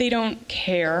 They don't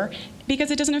care because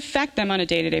it doesn't affect them on a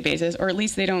day-to-day basis, or at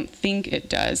least they don't think it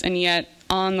does. And yet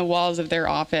on the walls of their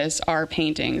office are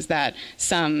paintings that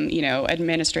some,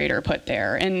 administrator put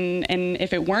there. And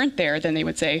if it weren't there, then they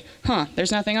would say,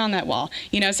 there's nothing on that wall.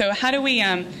 So how do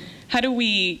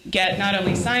we get not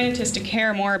only scientists to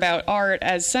care more about art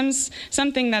as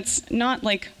something that's not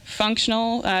like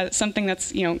functional, something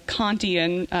that's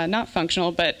Kantian, not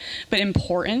functional, but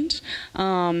important.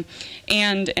 And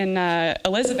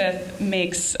Elizabeth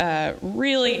makes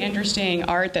really interesting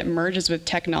art that merges with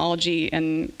technology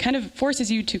and kind of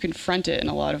forces you to confront it in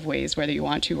a lot of ways, whether you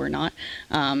want to or not.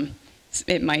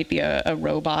 It might be a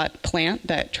robot plant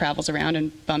that travels around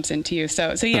and bumps into you.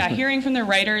 So yeah, hearing from the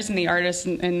writers and the artists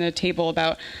in the table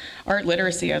about art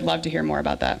literacy, I'd love to hear more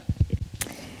about that.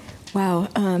 Wow,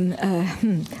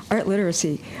 art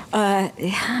literacy.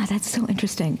 Yeah, that's so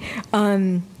interesting.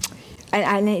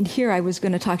 And here I was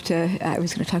going to talk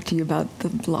to you about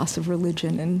the loss of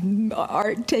religion and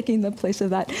art taking the place of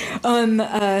that.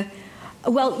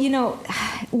 Well,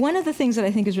 one of the things that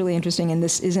I think is really interesting, and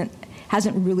this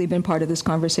hasn't really been part of this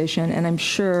conversation, and I'm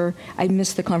sure I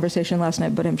missed the conversation last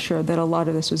night, but I'm sure that a lot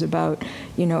of this was about,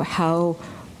 how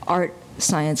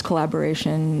art-science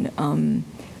collaboration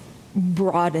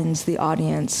broadens the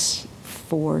audience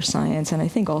for science, and I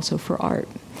think also for art.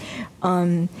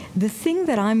 The thing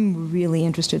that I'm really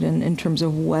interested in terms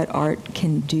of what art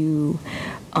can do,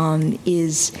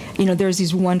 is, there's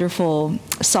these wonderful,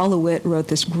 Sol LeWitt wrote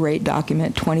this great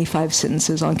document, 25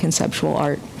 Sentences on Conceptual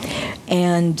Art.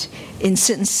 And in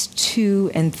sentence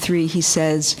 2 and 3, he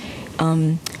says,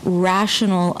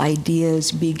 rational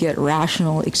ideas beget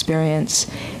rational experience.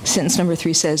 Sentence number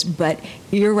 3 says, but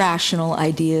irrational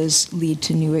ideas lead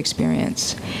to new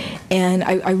experience. And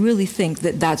I really think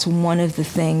that that's one of the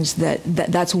things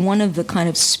that's one of the kind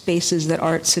of spaces that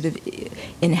art sort of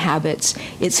inhabits.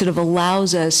 It sort of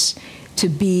allows us to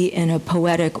be in a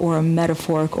poetic or a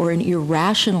metaphoric or an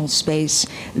irrational space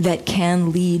that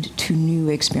can lead to new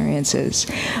experiences.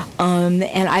 And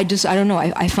I don't know,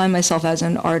 I find myself as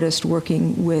an artist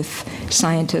working with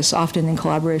scientists, often in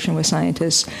collaboration with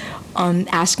scientists,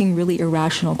 asking really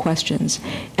irrational questions.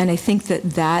 And I think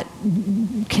that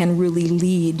can really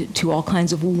lead to all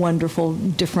kinds of wonderful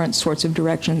different sorts of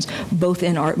directions, both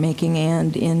in art making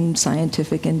and in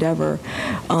scientific endeavor.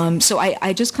 So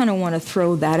I just kind of want to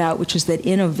throw that out, which is that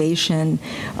innovation,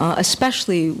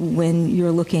 especially when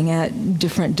you're looking at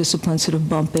different disciplines sort of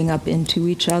bumping up into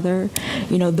each other,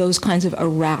 those kinds of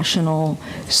irrational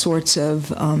sorts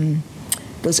of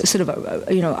those sort of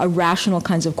irrational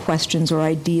kinds of questions or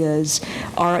ideas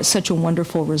are such a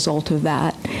wonderful result of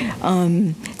that,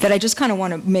 that I just kind of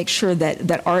want to make sure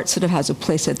that art sort of has a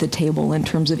place at the table in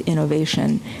terms of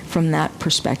innovation from that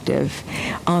perspective.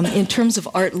 In terms of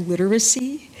art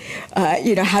literacy,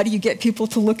 how do you get people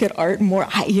to look at art more?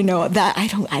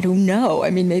 I don't know. I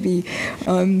mean, maybe,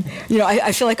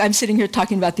 I feel like I'm sitting here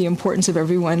talking about the importance of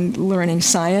everyone learning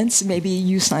science. Maybe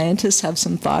you scientists have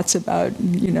some thoughts about,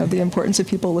 the importance of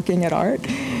people looking at art.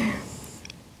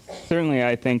 Certainly,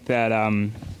 I think that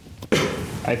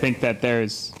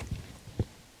there's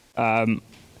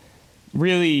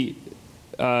really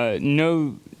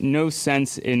no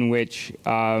sense in which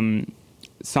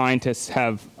scientists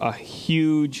have a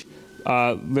huge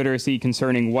literacy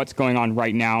concerning what's going on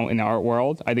right now in the art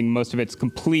world. I think most of it's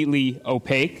completely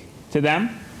opaque to them.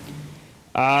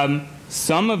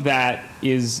 Some of that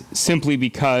is simply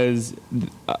because,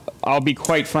 I'll be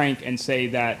quite frank and say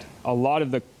that a lot of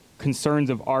the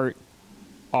concerns of art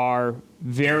are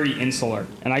very insular.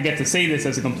 And I get to say this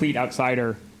as a complete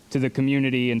outsider to the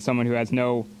community and someone who has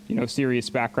no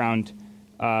serious background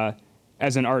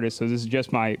as an artist, so this is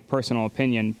just my personal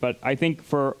opinion, but I think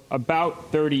for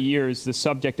about 30 years, the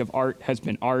subject of art has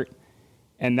been art,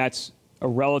 and that's a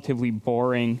relatively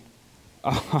boring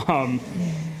way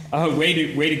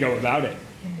to go about it.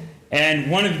 And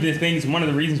one of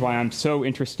the reasons why I'm so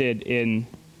interested in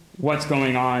what's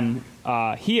going on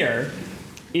here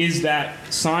is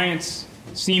that science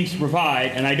seems to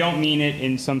provide, and I don't mean it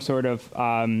in some sort of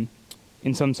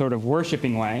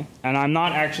worshiping way, and I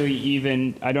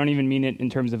don't even mean it in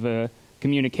terms of a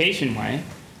communication way.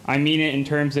 I mean it in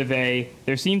terms of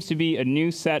there seems to be a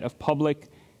new set of public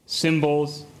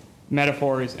symbols,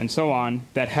 metaphors, and so on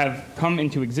that have come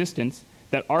into existence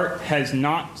that art has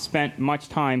not spent much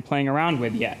time playing around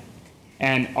with yet.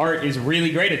 And art is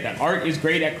really great at that. Art is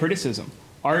great at criticism.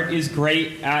 Art is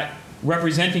great at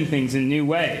representing things in new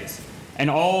ways. And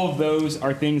all of those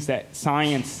are things that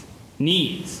science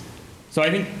needs. So I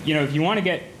think, if you want to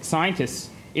get scientists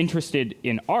interested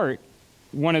in art,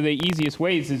 one of the easiest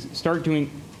ways is start doing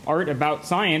art about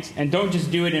science, and don't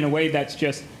just do it in a way that's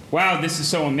just, wow, this is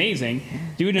so amazing.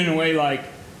 Do it in a way like,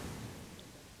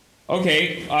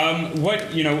 okay,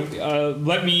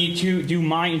 let me do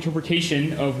my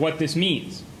interpretation of what this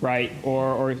means, right?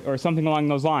 Or something along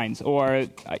those lines. Or,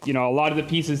 a lot of the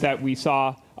pieces that we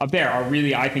saw up there are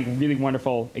really, I think, really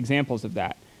wonderful examples of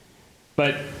that.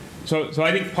 But, so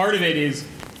I think part of it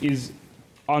is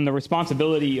on the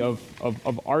responsibility of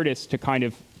artists to kind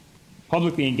of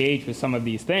publicly engage with some of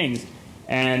these things.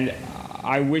 And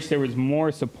I wish there was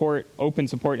more support, open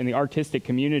support in the artistic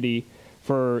community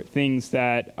for things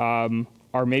that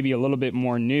are maybe a little bit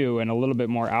more new and a little bit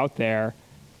more out there,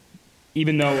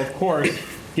 even though, of course,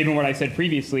 given what I said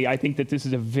previously, I think that this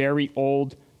is a very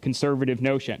old conservative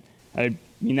notion. I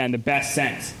mean that in the best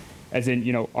sense, as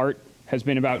in, art has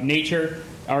been about nature,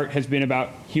 art has been about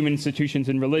human institutions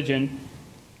and religion,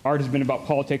 art has been about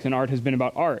politics, and art has been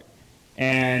about art.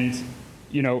 And,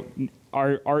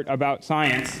 our art about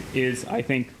science is, I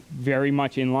think, very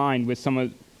much in line with some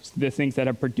of the things that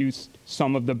have produced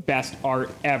some of the best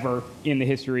art ever in the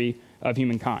history of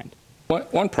humankind.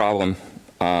 One problem,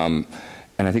 and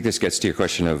I think this gets to your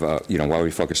question of, why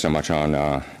we focus so much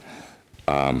on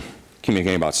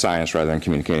communicating about science rather than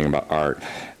communicating about art,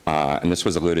 and this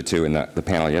was alluded to in the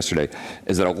panel yesterday,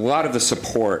 is that a lot of the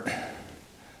support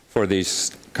for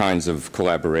these kinds of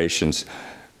collaborations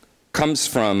comes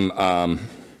from,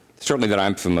 certainly that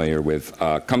I'm familiar with,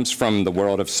 comes from the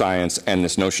world of science and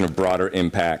this notion of broader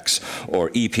impacts,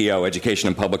 or EPO, education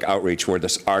and public outreach, where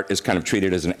this art is kind of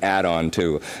treated as an add-on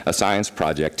to a science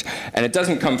project. And it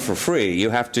doesn't come for free. You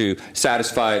have to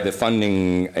satisfy the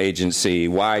funding agency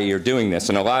why you're doing this.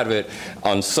 And a lot of it,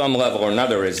 on some level or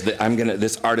another, is that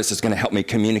this artist is going to help me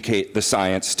communicate the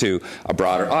science to a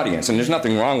broader audience. And there's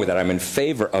nothing wrong with that. I'm in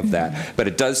favor of that. But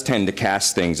it does tend to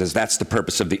cast things as that's the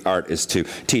purpose of the art, is to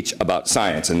teach about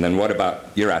science. And then what about,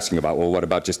 you're asking about, well, what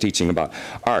about just teaching about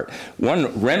art?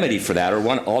 One remedy for that, or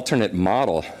one alternate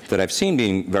model that I've seen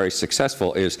being very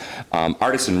successful, is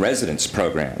artist in residence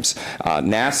programs.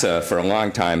 NASA, for a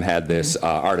long time, had this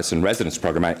artist in residence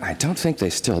program. I don't think they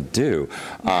still do.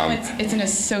 No, it's an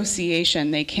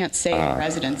association. They can't say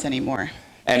residence anymore.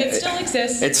 And it still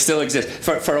exists. It still exists.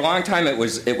 For a long time, it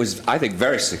was I think,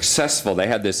 very successful. They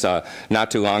had this,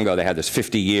 not too long ago, they had this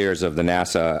 50 years of the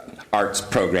NASA arts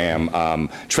program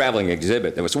traveling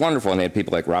exhibit that was wonderful. And they had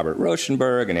people like Robert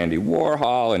Rauschenberg and Andy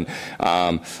Warhol and,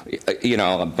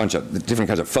 a bunch of different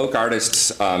kinds of folk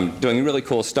artists doing really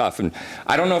cool stuff. And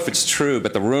I don't know if it's true,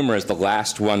 but the rumor is the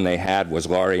last one they had was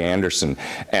Laurie Anderson.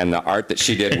 And the art that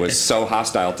she did was so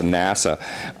hostile to NASA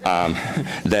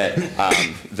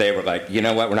that they were like, you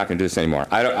know what, we're not going to do this anymore.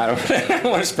 I don't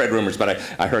want to spread rumors, but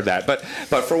I heard that. But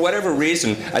for whatever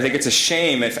reason, I think it's a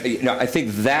shame if, I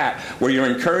think that where you're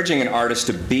encouraging an artist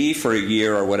to be for a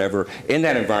year or whatever in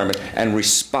that environment and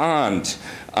respond,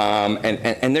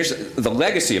 and there's the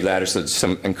legacy of that is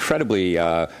some incredibly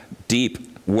deep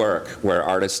work where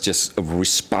artists just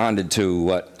responded to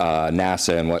what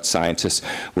NASA and what scientists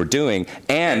were doing,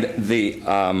 and the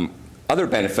other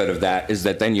benefit of that is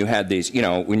that then you had these,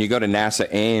 when you go to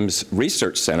NASA Ames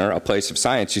Research Center, a place of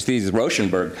science, you see these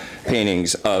Rauschenberg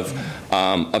paintings of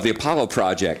the Apollo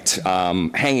project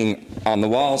hanging on the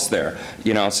walls there.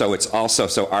 So it's also,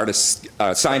 so artists,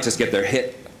 scientists get their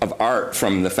hit of art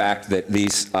from the fact that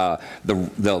these,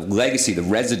 the legacy, the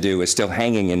residue is still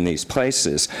hanging in these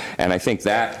places. And I think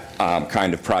that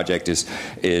kind of project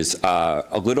is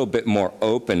a little bit more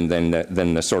open than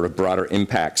the sort of broader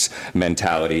impacts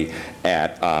mentality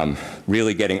at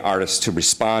really getting artists to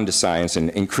respond to science and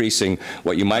increasing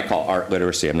what you might call art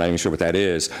literacy. I'm not even sure what that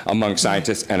is, among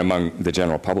scientists and among the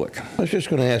general public. I was just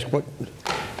going to ask,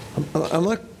 I'm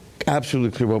not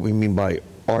absolutely clear what we mean by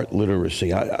art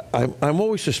literacy. I'm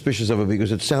always suspicious of it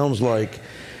because it sounds like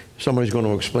somebody's going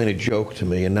to explain a joke to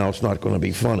me and now it's not going to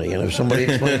be funny. And if somebody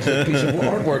explains a piece of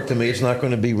artwork to me, it's not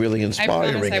going to be really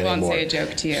inspiring anymore. I promise I won't say a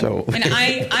joke to you. So. And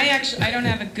I don't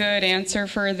have a good answer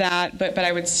for that, but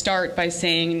I would start by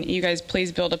saying, you guys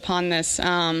please build upon this.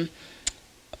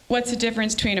 What's the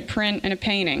difference between a print and a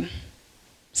painting?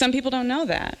 Some people don't know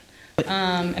that.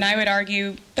 And I would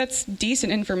argue that's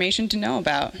decent information to know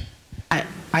about.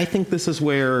 I think this is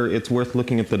where it's worth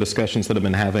looking at the discussions that have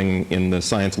been having in the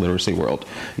science literacy world.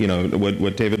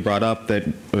 What David brought up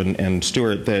and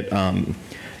Stuart, that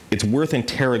it's worth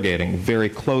interrogating very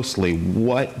closely.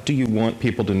 What do you want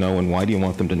people to know and why do you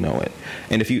want them to know it?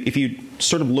 And if you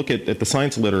sort of look at the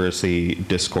science literacy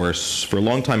discourse, for a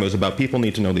long time it was about people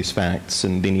need to know these facts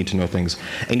and they need to know things.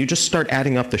 And you just start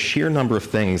adding up the sheer number of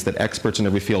things that experts in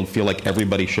every field feel like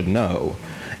everybody should know.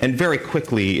 And very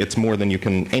quickly, it's more than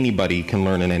anybody can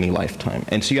learn in any lifetime.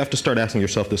 And so you have to start asking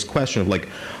yourself this question of, like,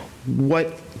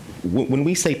 what when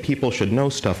we say people should know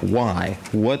stuff, why?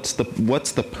 What's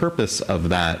the purpose of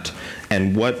that,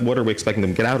 and what are we expecting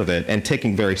them to get out of it? And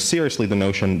taking very seriously the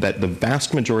notion that the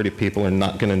vast majority of people are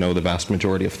not going to know the vast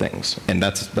majority of things, and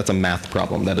that's a math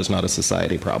problem. That is not a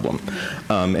society problem.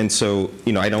 And so,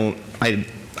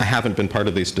 I haven't been part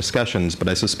of these discussions, but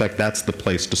I suspect that's the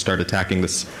place to start attacking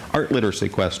this art literacy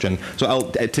question.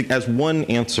 So as one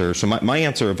answer, so my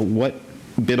answer of what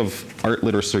bit of art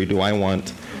literacy do I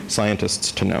want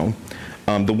scientists to know?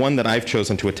 The one that I've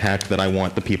chosen to attack, that I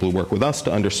want the people who work with us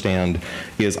to understand,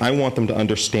 is I want them to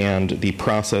understand the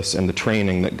process and the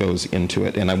training that goes into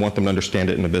it, and I want them to understand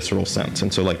it in a visceral sense.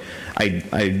 And so, like,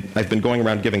 I've been going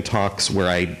around giving talks where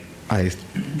I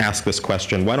ask this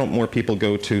question: why don't more people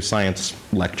go to science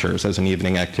lectures as an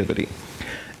evening activity?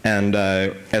 And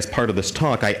as part of this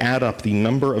talk, I add up the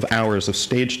number of hours of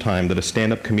stage time that a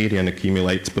stand-up comedian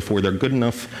accumulates before they're good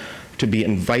enough to be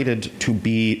invited to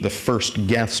be the first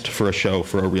guest for a show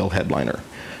for a real headliner.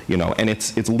 And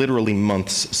it's literally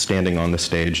months standing on the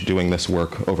stage doing this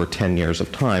work over 10 years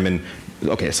of time. And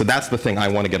okay, so that's the thing I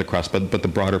want to get across, but the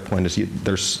broader point is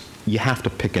you have to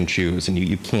pick and choose, and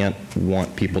you can't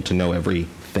want people to know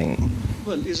everything.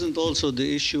 Well, isn't also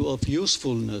the issue of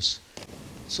usefulness?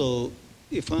 So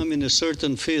if I'm in a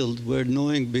certain field where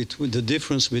knowing the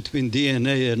difference between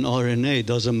DNA and RNA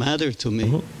doesn't matter to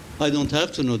me, I don't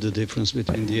have to know the difference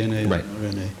between DNA and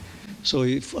RNA. So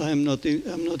if I'm not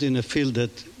in a field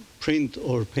that print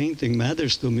or painting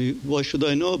matters to me, why should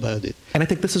I know about it? And I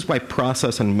think this is why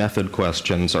process and method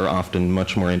questions are often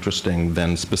much more interesting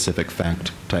than specific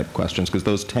fact type questions, because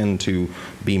those tend to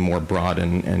be more broad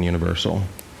and universal.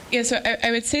 Yeah, so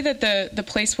I would say that the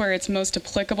place where it's most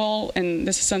applicable, and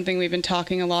this is something we've been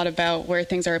talking a lot about, where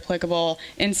things are applicable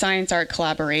in science-art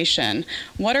collaboration.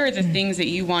 What are the things that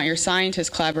you want your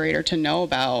scientist collaborator to know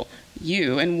about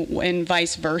you, and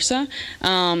vice versa?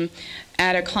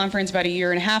 At a conference about a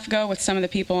year and a half ago with some of the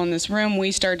people in this room,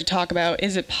 we started to talk about,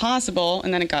 is it possible,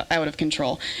 and then it got out of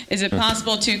control, is it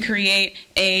possible to create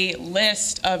a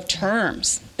list of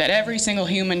terms that every single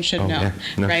human should know,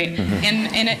 right?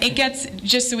 And it gets,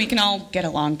 just so we can all get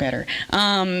along better.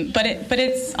 But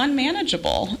it's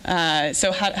unmanageable.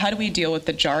 So how do we deal with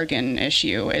the jargon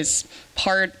issue is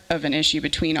part of an issue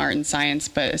between art and science,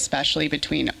 but especially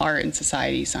between art and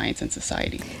society, science and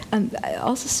society.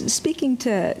 Also, speaking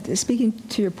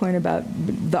to your point about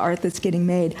the art that's getting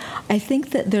made, I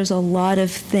think that there's a lot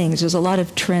of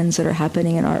trends that are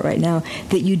happening in art right now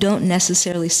that you don't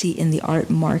necessarily see in the art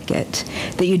market,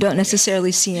 that you don't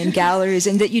necessarily see in galleries,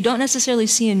 and that you don't necessarily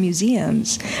see in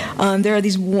museums. There are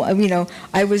these,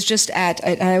 I was just at,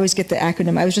 I always get the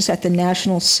acronym, I was just at the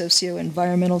National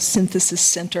Socio-Environmental Synthesis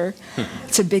Center.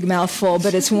 It's a big mouthful,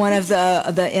 but it's one of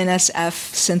the NSF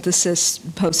synthesis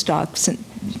postdoc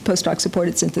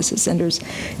supported synthesis centers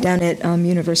down at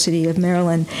University of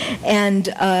Maryland. And,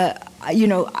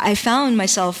 I found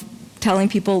myself telling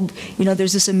people,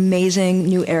 there's this amazing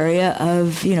new area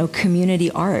of,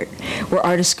 community art, where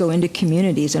artists go into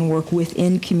communities and work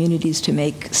within communities to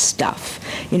make stuff.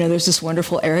 There's this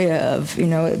wonderful area of,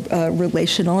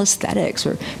 relational aesthetics,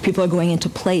 where people are going into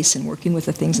place and working with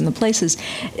the things in the places.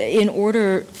 In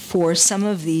order for some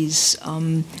of these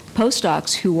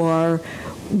postdocs who are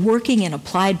working in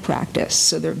applied practice,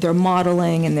 so they're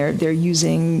modeling and they're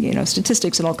using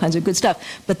statistics and all kinds of good stuff,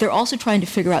 but they're also trying to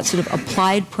figure out sort of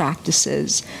applied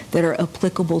practices that are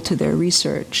applicable to their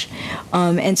research.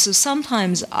 And so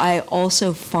sometimes I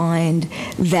also find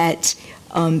that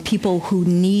people who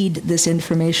need this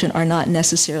information are not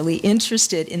necessarily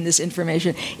interested in this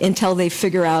information until they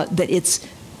figure out that it's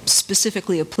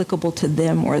specifically applicable to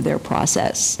them or their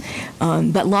process.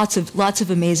 But lots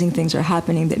of amazing things are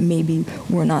happening that maybe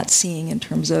we're not seeing in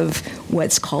terms of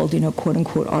what's called, quote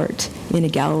unquote, art in a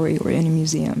gallery or in a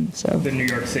museum. So the New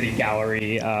York City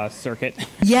gallery circuit.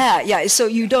 Yeah. So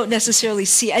you don't necessarily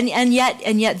see, and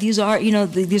yet these are,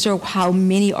 these are how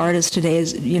many artists today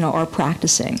are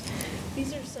practicing.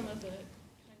 These are some of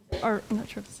the art. I'm not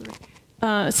sure if this is right.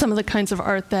 Some of the kinds of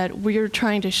art that we're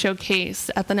trying to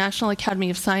showcase at the National Academy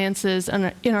of Sciences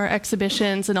and in our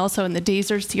exhibitions, and also in the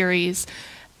DASER series.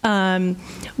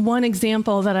 One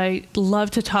example that I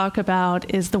love to talk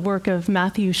about is the work of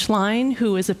Matthew Schlein,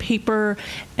 who is a paper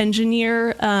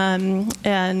engineer and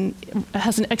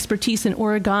has an expertise in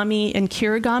origami and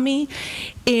kirigami.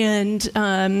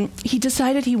 And he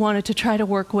decided he wanted to try to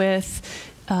work with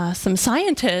some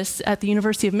scientists at the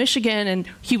University of Michigan, and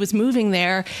he was moving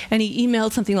there, and he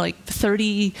emailed something like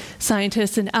 30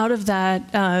 scientists, and out of that,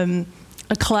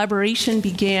 a collaboration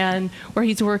began where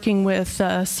he's working with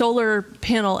a solar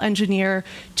panel engineer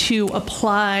to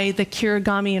apply the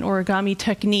kirigami and origami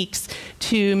techniques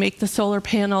to make the solar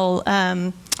panel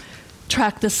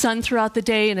track the sun throughout the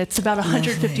day, and it's about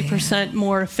 150%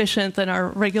 more efficient than our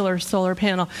regular solar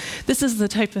panel. This is the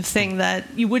type of thing that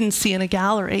you wouldn't see in a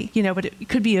gallery, you know, but it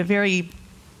could be a very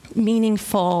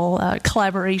meaningful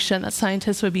collaboration that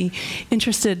scientists would be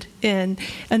interested in.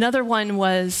 Another one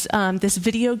was this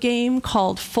video game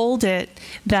called Fold It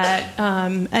that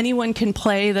anyone can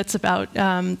play, that's about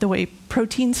the way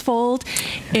proteins fold.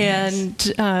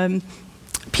 And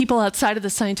people outside of the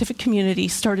scientific community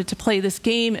started to play this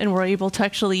game and were able to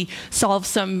actually solve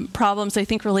some problems, I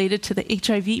think, related to the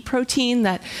HIV protein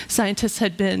that scientists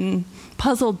had been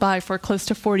puzzled by for close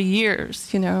to 40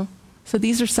 years, you know. So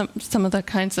these are some of the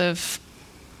kinds of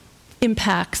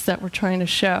impacts that we're trying to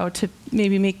show to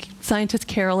maybe make scientists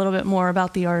care a little bit more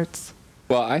about the arts.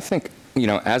 Well, I think, you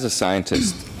know, as a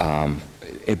scientist,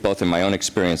 both in my own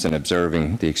experience and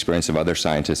observing the experience of other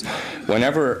scientists,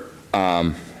 whenever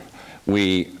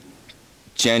we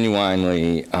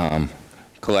genuinely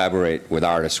collaborate with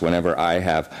artists, whenever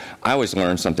I always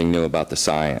learn something new about the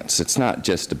science. It's not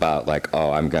just about like,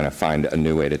 oh, I'm going to find a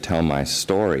new way to tell my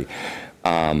story.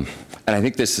 And I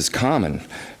think this is common.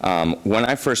 When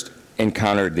I first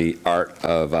encountered the art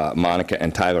of Monica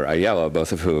and Tyler Aiello,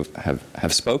 both of who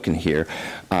have spoken here,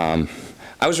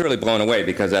 I was really blown away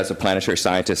because as a planetary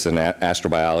scientist and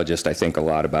astrobiologist, I think a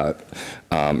lot about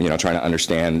you know, trying to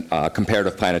understand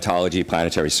comparative planetology,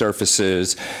 planetary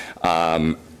surfaces,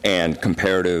 and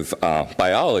comparative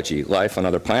biology, life on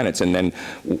other planets. And then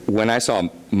when I saw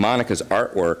Monica's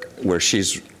artwork where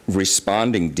she's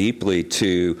responding deeply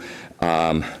to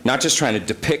not just trying to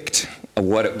depict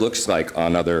what it looks like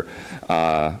on other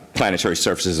planetary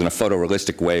surfaces in a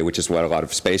photorealistic way, which is what a lot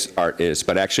of space art is,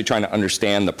 but actually trying to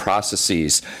understand the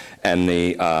processes and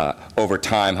the over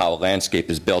time how a landscape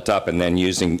is built up, and then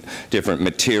using different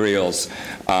materials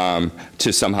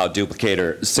to somehow duplicate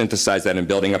or synthesize that and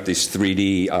building up these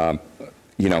 3D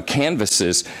you know,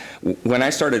 canvases. When I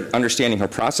started understanding her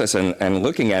process and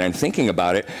looking at it and thinking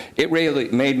about it, it really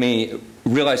made me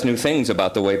realize new things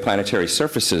about the way planetary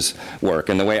surfaces work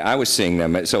and the way I was seeing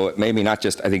them. So it made me not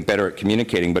just, I think, better at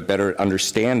communicating, but better at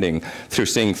understanding through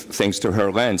seeing things through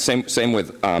her lens. Same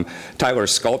with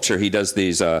Tyler's sculpture. He does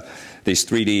these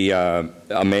 3D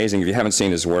amazing. If you haven't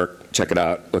seen his work, check it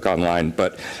out. Look online.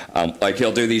 But like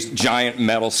he'll do these giant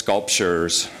metal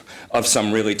sculptures of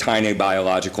some really tiny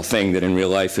biological thing that in real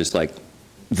life is like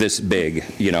this big,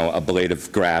 you know, a blade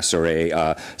of grass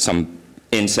or some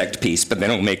insect piece, but they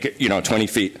don't make it, you know, 20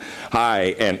 feet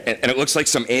high, and it looks like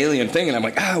some alien thing, and I'm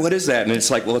like, what is that? And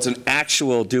it's like, well, it's an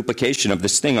actual duplication of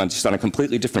this thing just on a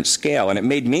completely different scale, and it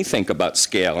made me think about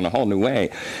scale in a whole new way.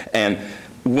 And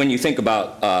when you think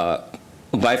about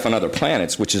life on other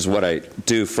planets, which is what I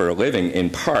do for a living in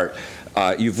part,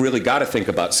 you've really got to think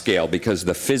about scale, because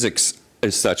the physics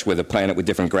is such with a planet with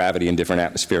different gravity and different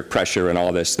atmospheric pressure and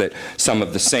all this, that some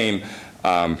of the same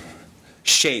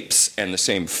shapes and the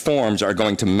same forms are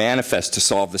going to manifest to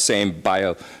solve the same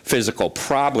biophysical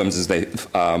problems as they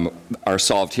are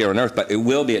solved here on Earth, but it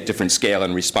will be at different scale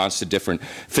in response to different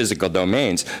physical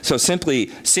domains. So simply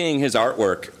seeing his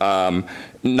artwork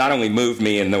not only moved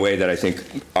me in the way that I think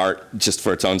art just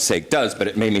for its own sake does, but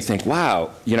it made me think,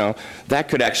 wow, you know, that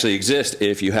could actually exist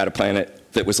if you had a planet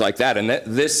that was like that. And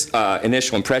this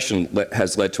initial impression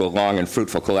has led to a long and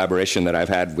fruitful collaboration that I've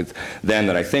had with them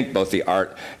that I think both the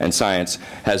art and science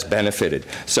has benefited.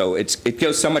 So it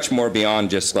goes so much more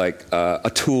beyond just like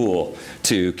a tool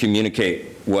to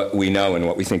communicate what we know and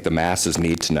what we think the masses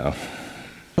need to know.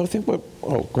 I think go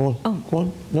on. Go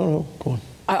on. No, go on.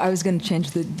 I was going to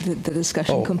change the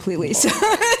discussion completely. So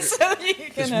you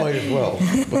can, this might as well.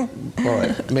 But, all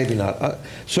right, maybe not.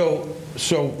 So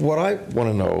what I want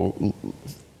to know,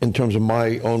 in terms of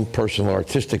my own personal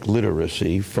artistic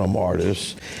literacy from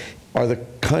artists, are the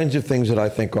kinds of things that I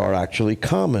think are actually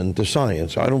common to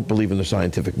science. I don't believe in the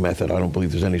scientific method. I don't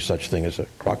believe there's any such thing as a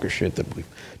crock of shit that we've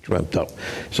dreamt up.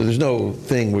 So there's no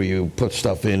thing where you put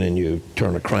stuff in and you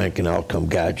turn a crank and out come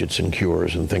gadgets and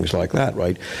cures and things like that,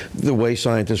 right? The way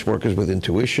scientists work is with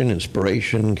intuition,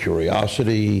 inspiration,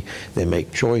 curiosity. They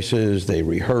make choices, they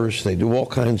rehearse, they do all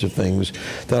kinds of things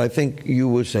that I think you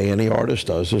would say any artist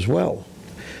does as well.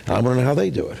 I want to know how they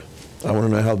do it. I want to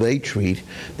know how they treat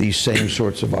these same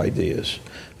sorts of ideas,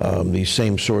 these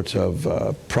same sorts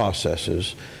of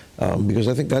processes, because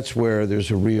I think that's where there's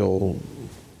a real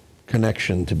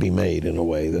connection to be made in a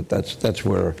way. That's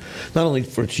where, not only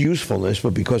for its usefulness,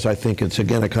 but because I think it's,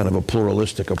 again, a kind of a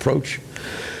pluralistic approach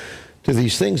to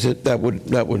these things that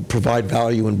would provide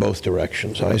value in both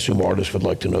directions. I assume artists would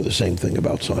like to know the same thing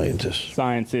about scientists.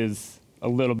 Science is a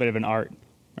little bit of an art,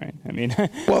 right? I mean,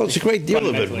 well, it's a great deal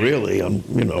of it, really.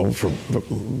 You know, for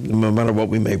no matter what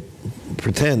we may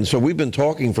pretend. So we've been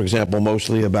talking, for example,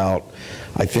 mostly about.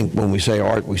 I think when we say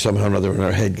art, we somehow or another in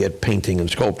our head get painting and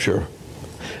sculpture,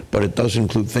 but it does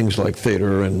include things like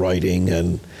theater and writing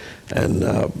and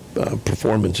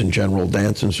performance in general,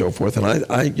 dance and so forth. And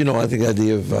I think the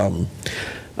idea of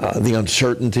the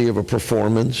uncertainty of a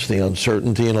performance, the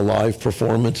uncertainty in a live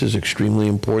performance is extremely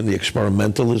important. The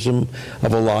experimentalism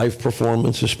of a live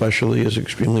performance especially is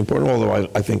extremely important, although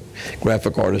I think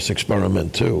graphic artists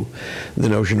experiment too. The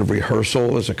notion of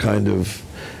rehearsal is a kind of,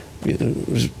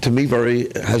 to me,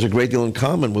 has a great deal in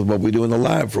common with what we do in the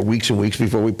lab for weeks and weeks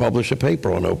before we publish a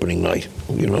paper on opening night.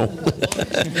 You know.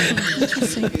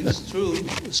 It's true.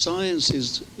 Science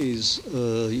is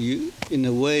in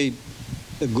a way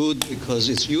good because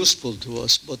it's useful to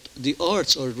us, but the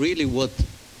arts are really what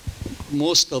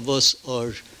most of us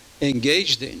are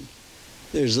engaged in.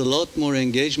 There's a lot more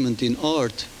engagement in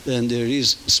art than there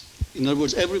is. In other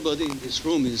words, everybody in this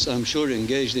room is, I'm sure,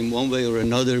 engaged in one way or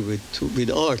another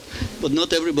with art, but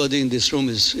not everybody in this room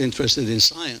is interested in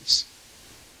science.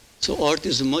 So art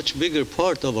is a much bigger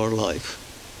part of our life.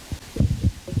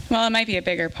 Well, it might be a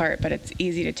bigger part, but it's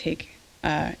easy to take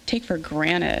for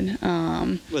granted.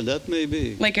 Well, that may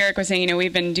be. Like Eric was saying,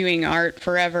 we've been doing art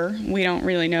forever. We don't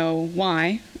really know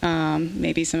why.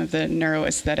 Maybe some of the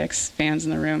neuroaesthetics fans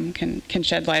in the room can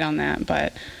shed light on that,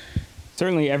 but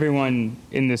certainly everyone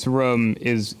in this room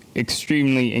is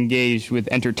extremely engaged with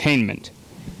entertainment,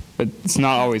 but it's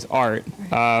not always art.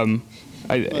 I mean,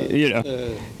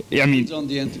 it's on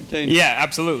the entertainment. Yeah,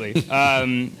 absolutely.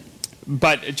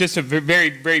 But just very,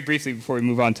 very briefly before we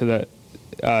move on to the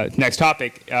next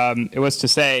topic, it was to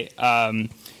say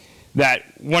that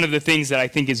one of the things that I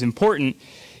think is important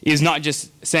is not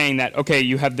just saying that, okay,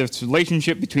 you have this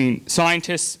relationship between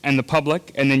scientists and the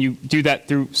public, and then you do that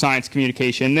through science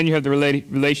communication. And then you have the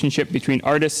relationship between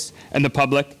artists and the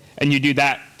public, and you do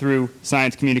that through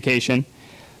science communication.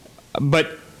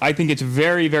 But I think it's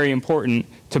very, very important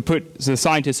to put the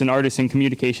scientists and artists in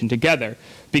communication together,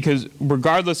 because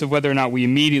regardless of whether or not we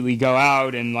immediately go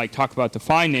out and talk about the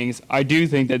findings, I do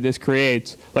think that this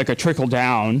creates like a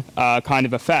trickle-down kind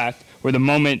of effect, where the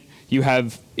moment you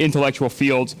have intellectual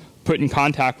fields put in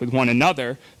contact with one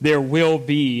another, there will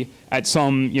be, at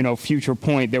some future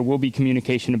point, there will be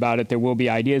communication about it, there will be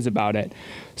ideas about it.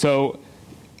 So,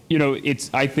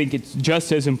 I think it's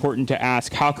just as important to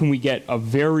ask, how can we get a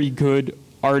very good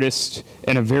artist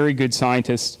and a very good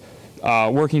scientist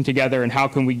working together, and how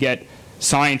can we get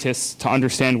scientists to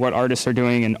understand what artists are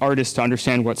doing and artists to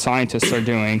understand what scientists are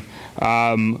doing,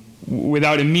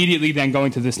 without immediately then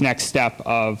going to this next step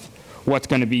of what's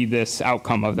going to be this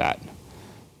outcome of that.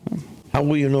 How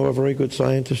will you know a very good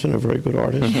scientist and a very good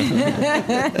artist?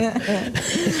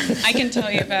 I can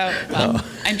tell you about,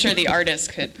 I'm sure the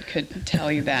artist could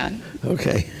tell you that.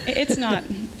 Okay. It's not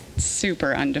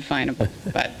super undefinable,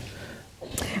 but...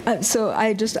 So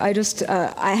I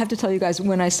have to tell you guys,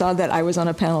 when I saw that I was on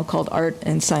a panel called Art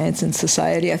and Science and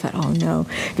Society, I thought, oh no,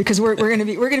 because we're going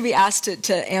to be asked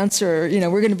to answer,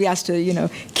 we're going to be asked to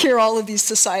cure all of these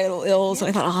societal ills. And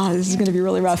I thought, this is going to be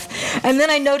really rough. And then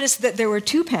I noticed that there were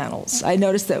two panels. I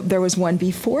noticed that there was one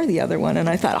before the other one, and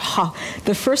I thought,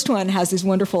 the first one has these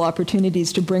wonderful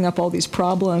opportunities to bring up all these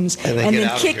problems and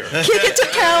then kick it to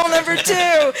panel number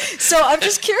two. So I'm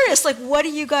just curious, what do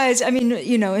you guys? I mean,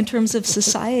 in terms of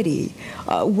society,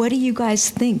 what do you guys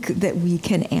think that we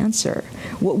can answer?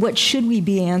 What should we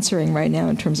be answering right now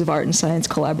in terms of art and science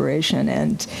collaboration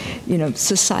and,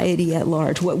 society at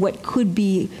large? What could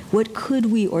we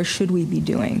or should we be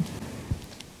doing?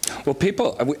 Well,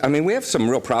 we have some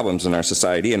real problems in our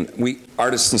society, and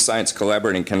artists and science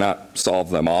collaborating cannot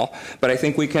solve them all, but I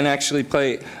think we can actually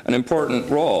play an important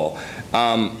role.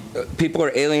 People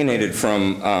are alienated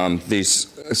from these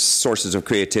sources of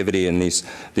creativity and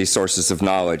these sources of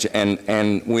knowledge,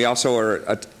 and we also are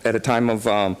at a time of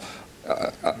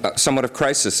somewhat of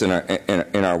crisis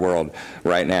in our world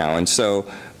right now, and so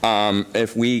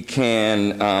if we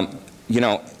can,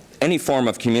 any form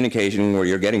of communication where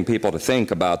you're getting people to think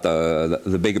about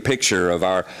the bigger picture of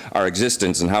our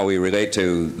existence and how we relate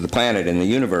to the planet and the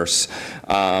universe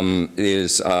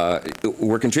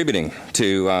we're contributing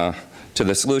to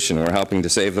the solution. We're helping to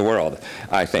save the world,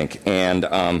 I think. And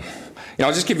I'll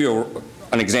just give you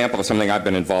an example of something I've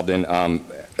been involved in.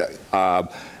 I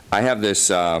have this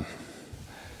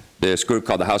group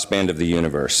called the House Band of the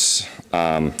Universe,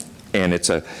 and it's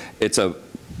a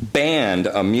band,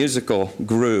 a musical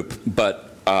group,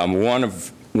 but one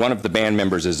of one of the band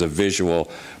members is a visual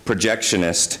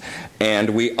projectionist, and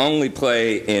we only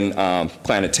play in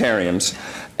planetariums.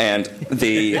 And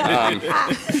the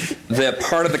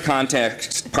part of the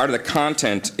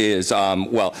content is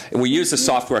well, we use a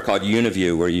software called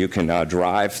Uniview, where you can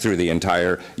drive through the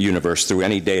entire universe through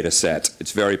any data set.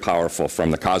 It's very powerful,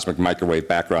 from the cosmic microwave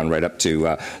background right up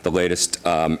to the latest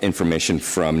information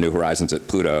from New Horizons at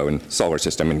Pluto and Solar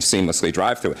System, and seamlessly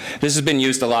drive through it. This has been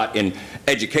used a lot in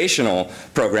educational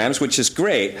programs, which is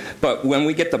great. But when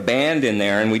we get the band in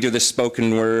there and we do the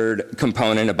spoken word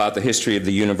component about the history of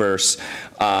the universe,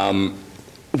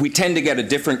 we tend to get a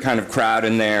different kind of crowd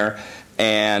in there,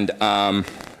 and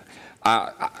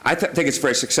I think it's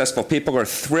very successful. People are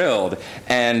thrilled,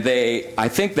 and I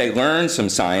think they learn some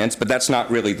science, but that's not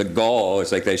really the goal.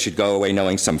 It's like they should go away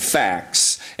knowing some facts.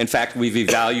 In fact, we've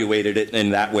evaluated it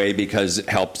in that way because it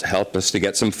helped us to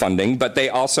get some funding. But they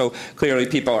also, clearly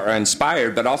people are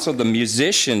inspired, but also the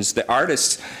musicians, the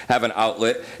artists have an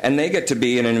outlet, and they get to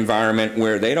be in an environment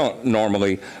where they don't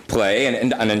normally play,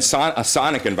 and a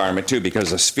sonic environment too,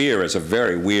 because a sphere is a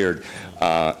very weird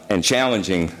and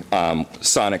challenging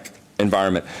sonic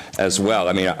environment as well.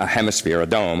 I mean, a hemisphere, a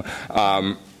dome.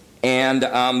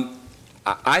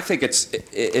 I think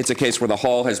it's a case where the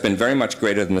whole has been very much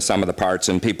greater than the sum of the parts,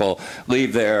 and people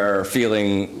leave there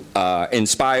feeling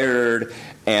inspired,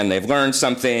 and they've learned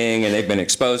something, and they've been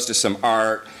exposed to some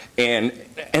art, and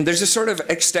there's a sort of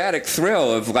ecstatic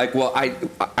thrill of like, well,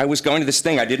 I was going to this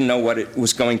thing, I didn't know what it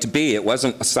was going to be. It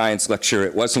wasn't a science lecture,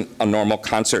 it wasn't a normal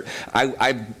concert.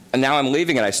 Now I'm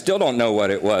leaving it, I still don't know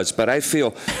what it was, but I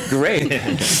feel great,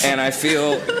 and I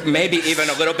feel maybe even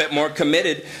a little bit more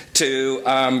committed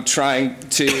to trying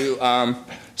to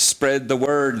spread the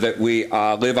word that we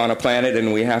live on a planet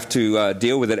and we have to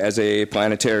deal with it as a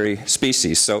planetary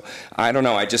species. So I don't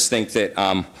know, I just think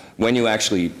that when you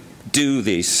actually do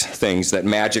these things, that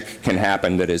magic can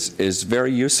happen that is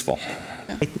very useful.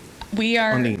 We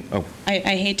are, I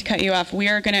hate to cut you off, we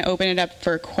are going to open it up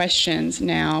for questions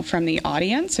now from the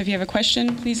audience. So if you have a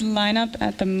question, please line up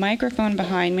at the microphone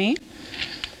behind me.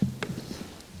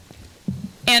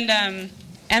 And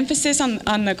emphasis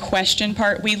on the question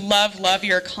part. We love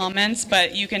your comments,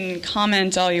 but you can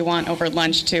comment all you want over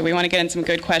lunch too. We want to get in some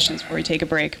good questions before we take a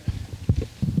break.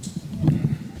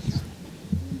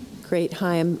 Great.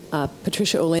 Hi, I'm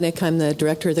Patricia Olenek. I'm the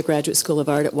director of the Graduate School of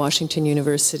Art at Washington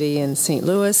University in St.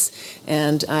 Louis,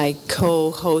 and I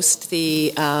co-host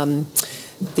the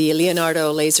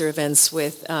Leonardo laser events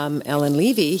with Ellen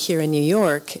Levy here in New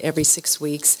York every 6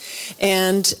 weeks.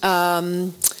 And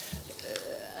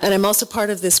I'm also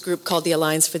part of this group called the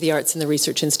Alliance for the Arts and the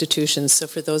Research Institutions. So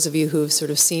for those of you who have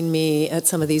sort of seen me at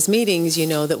some of these meetings, you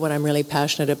know that what I'm really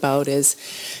passionate about is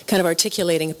kind of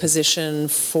articulating a position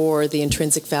for the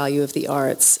intrinsic value of the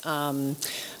arts.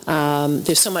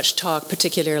 There's so much talk,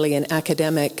 particularly in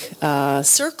academic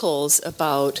circles,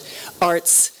 about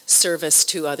arts service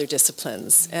to other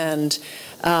disciplines. And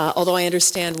although I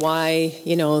understand why,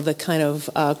 the kind of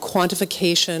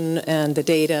quantification and the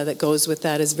data that goes with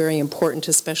that is very important,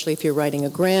 especially if you're writing a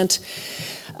grant,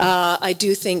 I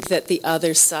do think that the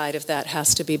other side of that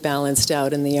has to be balanced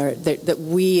out in the art, that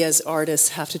we as artists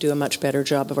have to do a much better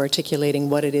job of articulating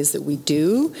what it is that we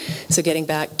do. So getting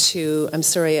back to, I'm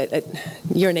sorry,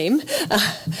 your name?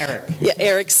 Eric. Yeah,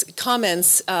 Eric's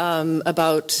comments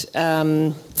about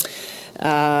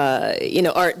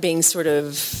art being sort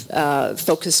of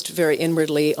focused very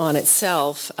inwardly on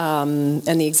itself, and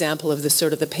the example of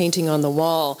the painting on the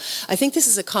wall. I think this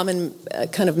is a common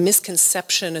kind of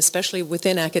misconception, especially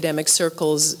within academic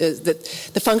circles, is that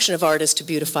the function of art is to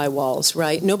beautify walls,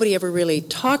 right? Nobody ever really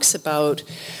talks about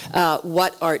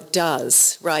what art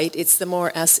does, right? It's the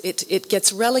more it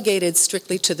gets relegated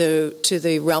strictly to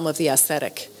the realm of the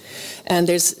aesthetic. And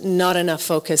there's not enough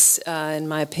focus, in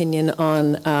my opinion,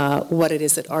 on what it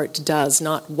is that art does,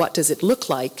 not what does it look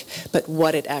like, but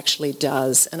what it actually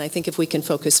does. And I think if we can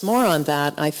focus more on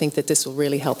that, I think that this will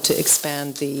really help to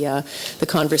expand the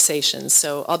conversation.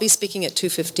 So I'll be speaking at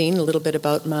 2:15 a little bit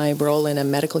about my role in a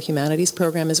medical humanities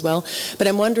program as well. But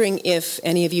I'm wondering if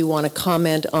any of you want to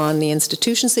comment on the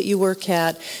institutions that you work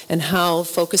at and how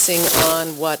focusing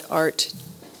on what art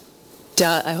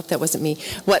I hope that wasn't me.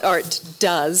 What art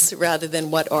does, rather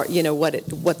than what art,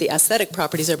 what the aesthetic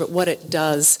properties are, but what it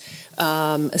does,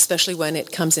 especially when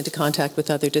it comes into contact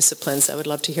with other disciplines. I would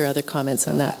love to hear other comments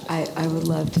on that. I would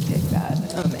love to take that.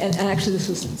 And actually, this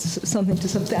was something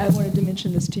I wanted to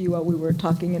mention this to you while we were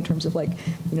talking in terms of the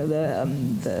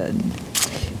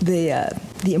the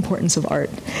importance of art.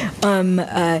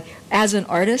 As an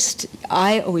artist,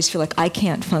 I always feel like I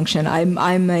can't function. I'm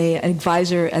an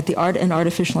advisor at the Art and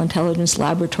Artificial Intelligence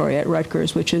Laboratory at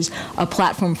Rutgers, which is a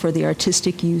platform for the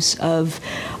artistic use of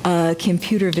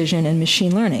computer vision and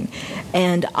machine learning.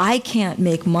 And I can't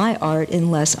make my art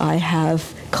unless I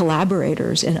have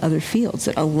collaborators in other fields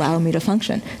that allow me to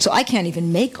function. So I can't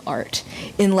even make art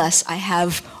unless I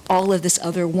have all of this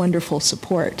other wonderful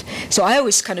support. So I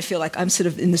always kind of feel like I'm sort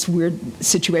of in this weird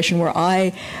situation where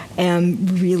I am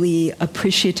really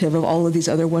appreciative of all of these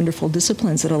other wonderful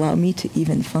disciplines that allow me to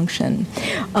even function.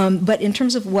 But in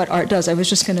terms of what art does, I was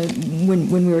just going to, when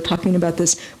we were talking about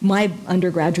this, my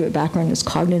undergraduate background is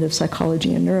cognitive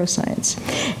psychology and neuroscience.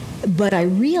 But I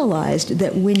realized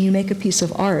that when you make a piece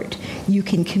of art, you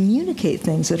can communicate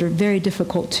things that are very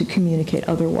difficult to communicate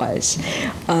otherwise.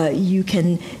 You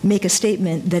can make a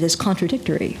statement that is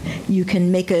contradictory. You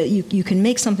can make you can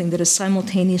make something that is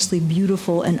simultaneously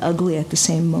beautiful and ugly at the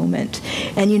same moment.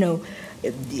 And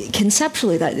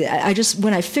conceptually,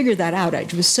 when I figured that out,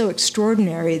 it was so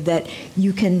extraordinary that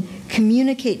you can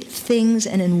communicate things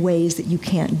and in ways that you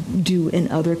can't do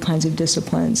in other kinds of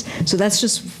disciplines. So that's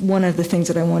just one of the things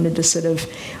that I wanted to sort of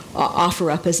offer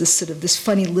up as this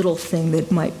funny little thing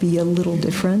that might be a little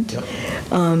different. Yep.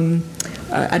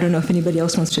 I don't know if anybody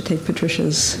else wants to take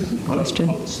Patricia's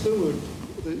question. Stuart,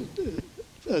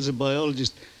 as a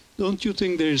biologist, don't you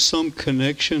think there is some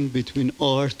connection between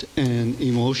art and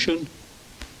emotion?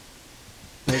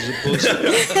 As opposed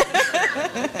to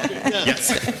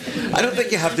Yes. I don't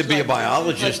think you have to be a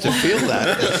biologist to feel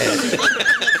that.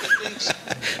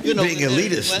 Being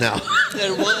elitist now.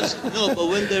 But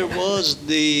when there was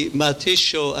the Matisse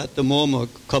show at the MoMA a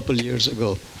couple years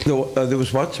ago. There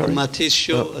was what, sorry? Matisse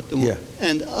show at the MoMA. Yeah.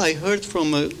 And I heard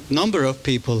from a number of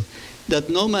people that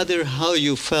no matter how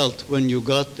you felt when you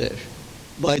got there,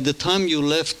 by the time you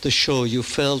left the show, you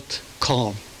felt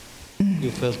calm.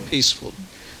 You felt peaceful.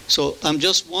 So I'm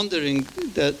just wondering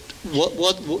that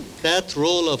that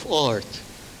role of art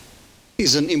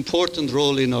is an important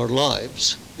role in our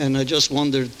lives. And I just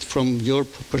wondered from your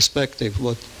perspective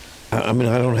what... I mean,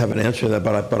 I don't have an answer to that,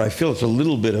 but I feel it's a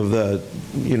little bit of the,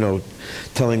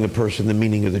 telling the person the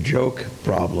meaning of the joke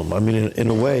problem. I mean, in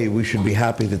a way, we should be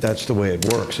happy that that's the way it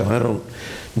works. And I don't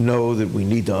know that we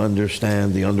need to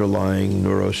understand the underlying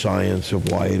neuroscience of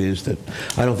why it is that...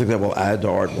 I don't think that will add to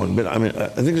art one bit. I mean, I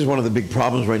think this is one of the big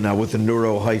problems right now with the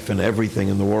neuro-everything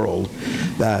in the world,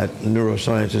 that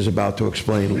neuroscience is about to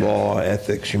explain law,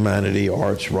 ethics, humanity,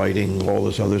 arts, writing, all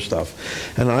this other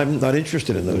stuff. And I'm not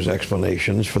interested in those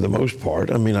explanations for the most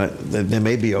part. I mean, they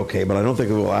may be okay, but I don't think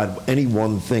it will add any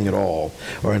one thing at all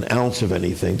or an ounce of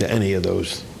anything to any of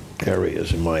those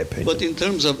areas, in my opinion. But in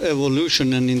terms of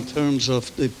evolution and in terms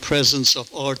of the presence of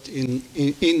art in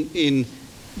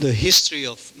the history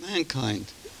of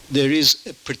mankind, there is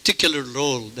a particular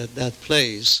role that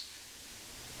plays.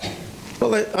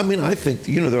 Well, I mean, I think,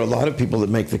 there are a lot of people that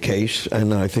make the case,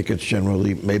 and I think it's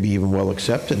generally maybe even well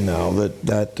accepted now,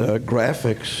 that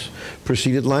graphics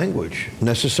preceded language,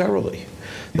 necessarily.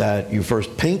 That you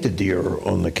first paint a deer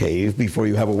on the cave before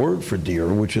you have a word for deer,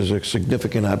 which is a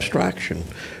significant abstraction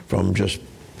from just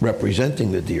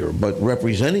representing the deer. But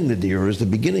representing the deer is the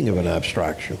beginning of an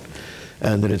abstraction.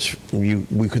 And that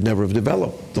we could never have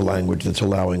developed the language that's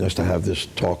allowing us to have this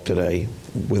talk today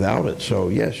without it. So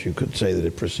yes, you could say that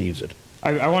it precedes it.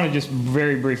 I want to just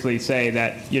very briefly say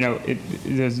that,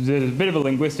 there's a bit of a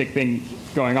linguistic thing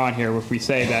going on here if we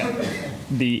say that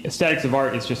the aesthetics of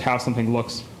art is just how something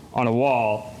looks on a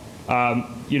wall.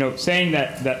 Saying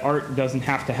that art doesn't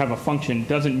have to have a function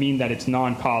doesn't mean that it's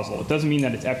non-causal. It doesn't mean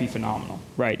that it's epiphenomenal,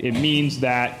 right? It means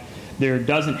that there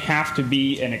doesn't have to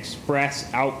be an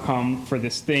express outcome for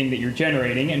this thing that you're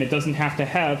generating, and it doesn't have to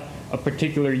have a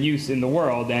particular use in the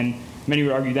world. And many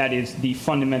would argue that is the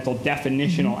fundamental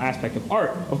definitional aspect of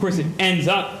art. Of course, it ends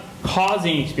up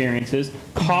causing experiences,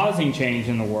 causing change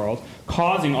in the world,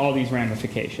 causing all these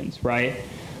ramifications, right?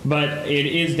 But it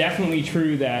is definitely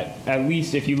true that, at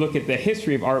least if you look at the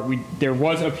history of art, there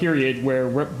was a period where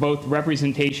both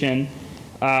representation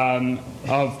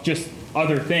of just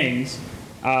other things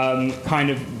kind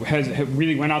of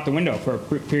really went out the window for a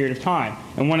period of time.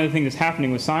 And one of the things that's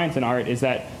happening with science and art is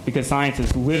that because science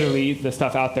is literally the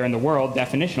stuff out there in the world,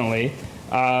 definitionally,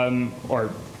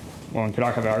 one could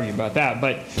have an argument about that,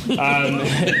 but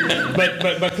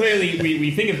clearly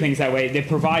we think of things that way. It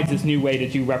provides this new way to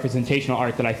do representational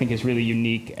art that I think is really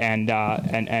unique and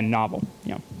novel.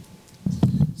 Yeah.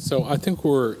 So I think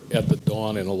we're at the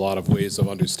dawn in a lot of ways of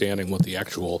understanding what the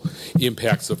actual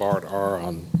impacts of art are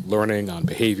on learning, on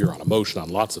behavior, on emotion, on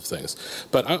lots of things.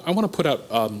 But I want to put out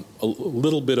a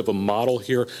little bit of a model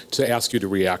here to ask you to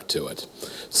react to it.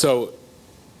 So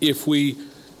if we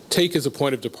take as a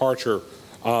point of departure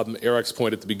Eric's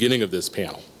point at the beginning of this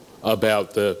panel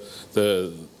about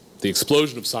the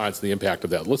explosion of science and the impact of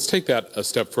that, let's take that a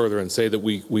step further and say that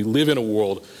we live in a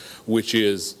world which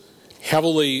is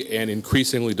heavily and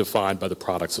increasingly defined by the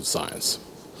products of science.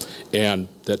 And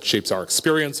that shapes our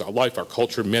experience, our life, our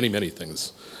culture, many, many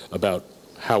things about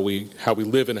how we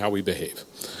live and how we behave.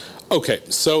 Okay,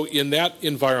 so in that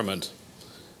environment,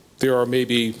 there are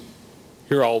maybe,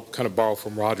 here I'll kind of borrow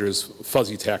from Roger's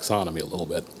fuzzy taxonomy a little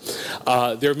bit.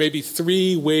 There may be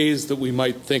three ways that we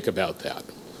might think about that,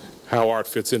 how art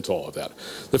fits into all of that.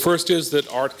 The first is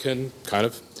that art can kind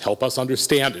of help us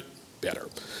understand it better.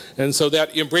 And so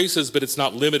that embraces, but it's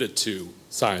not limited to,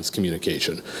 science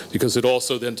communication, because it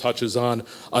also then touches on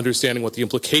understanding what the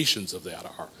implications of that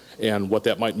are and what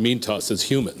that might mean to us as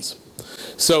humans.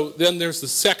 So then there's the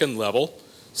second level.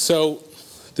 So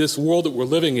this world that we're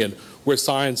living in, where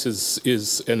science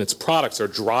is and its products are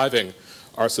driving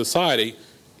our society,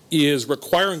 is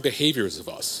requiring behaviors of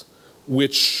us,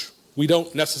 which we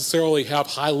don't necessarily have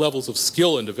high levels of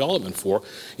skill and development for,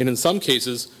 and in some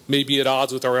cases may be at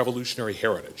odds with our evolutionary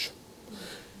heritage.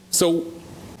 So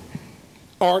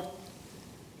art,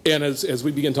 and as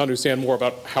we begin to understand more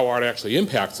about how art actually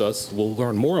impacts us, we'll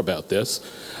learn more about this,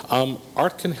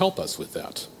 art can help us with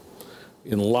that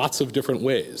in lots of different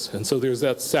ways. And so there's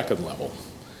that second level.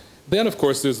 Then, of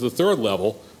course, there's the third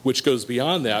level, which goes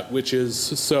beyond that, which is,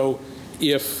 so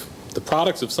if the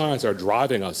products of science are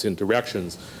driving us in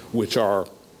directions which are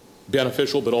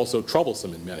beneficial but also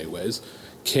troublesome in many ways,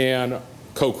 can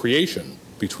co-creation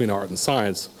between art and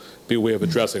science be a way of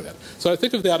addressing that? So I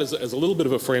think of that as a little bit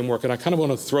of a framework, and I kind of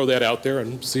want to throw that out there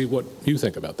and see what you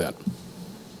think about that.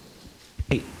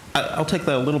 Hey, I'll take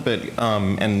that a little bit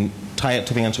and tie it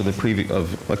to the answer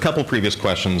of a couple previous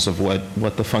questions of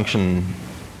what the function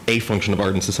of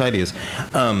art in society is.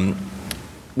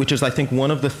 Which is, I think,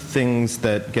 one of the things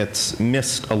that gets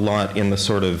missed a lot in the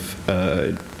sort of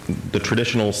the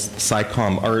traditional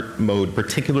SciComm art mode,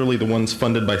 particularly the ones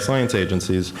funded by science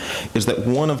agencies, is that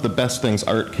one of the best things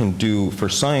art can do for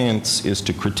science is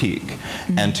to critique,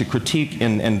 mm-hmm. and to critique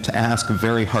and to ask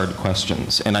very hard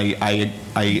questions. And I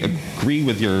agree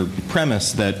with your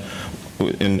premise that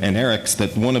and Eric's,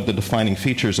 that one of the defining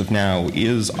features of now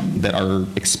is that our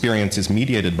experience is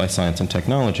mediated by science and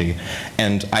technology.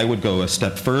 And I would go a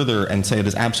step further and say it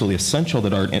is absolutely essential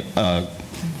that art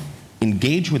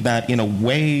engage with that in a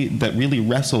way that really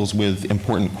wrestles with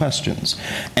important questions.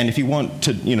 And if you want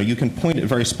to, you can point at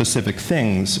very specific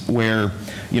things where,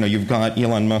 you've got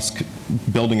Elon Musk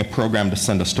building a program to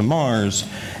send us to Mars,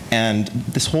 and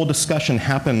this whole discussion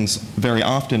happens very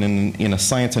often in a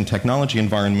science and technology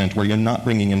environment where you're not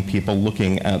bringing in people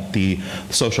looking at the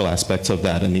social aspects of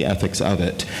that and the ethics of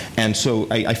it. And so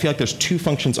I feel like there's two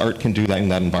functions art can do that in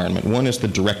that environment. One is the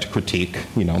direct critique,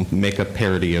 make a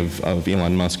parody of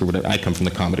Elon Musk or whatever. I come from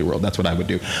the comedy world, that's what I would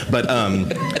do. But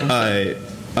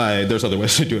there's other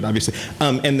ways to do it, obviously.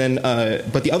 And then,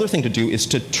 but the other thing to do is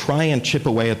to try and chip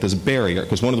away at this barrier,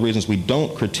 because one of the reasons we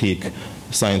don't critique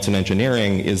science and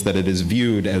engineering is that it is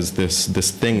viewed as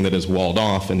this thing that is walled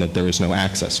off and that there is no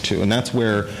access to. And that's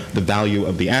where the value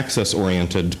of the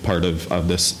access-oriented part of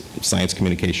this science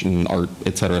communication, art,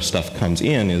 et cetera stuff comes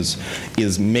in,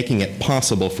 is making it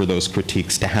possible for those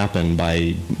critiques to happen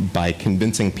by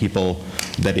convincing people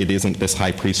that it isn't this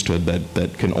high priesthood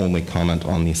that can only comment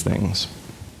on these things.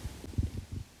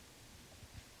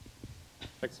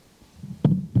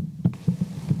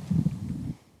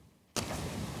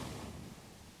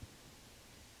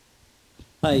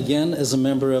 Hi again, as a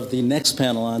member of the next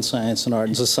panel on Science and Art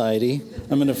and Society.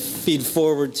 I'm going to feed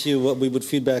forward to you what we would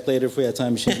feed back later if we had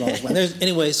time machines.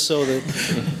 Anyway,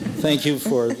 thank you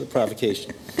for the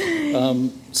provocation.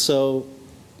 So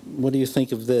what do you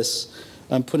think of this?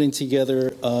 I'm putting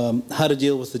together how to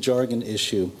deal with the jargon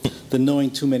issue, the knowing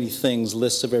too many things,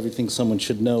 lists of everything someone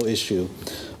should know issue,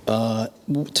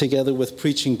 together with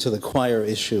preaching to the choir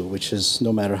issue, which is,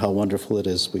 no matter how wonderful it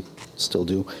is, we still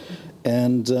do.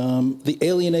 And the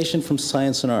alienation from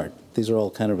science and art. These are all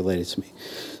kind of related to me.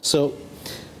 So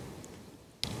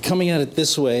coming at it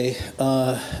this way,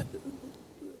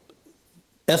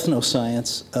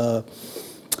 ethnoscience,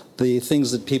 the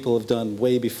things that people have done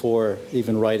way before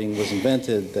even writing was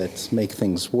invented that make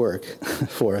things work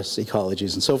for us,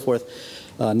 ecologies and so forth,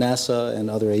 NASA and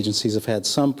other agencies have had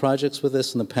some projects with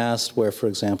this in the past where, for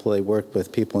example, they worked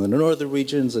with people in the northern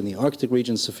regions and the Arctic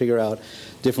regions to figure out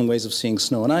different ways of seeing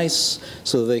snow and ice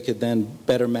so that they could then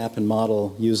better map and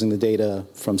model using the data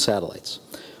from satellites.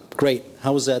 Great.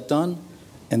 How was that done?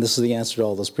 And this is the answer to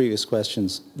all those previous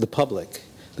questions. The public.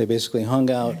 They basically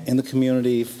hung out in the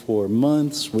community for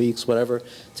months, weeks, whatever,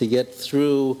 to get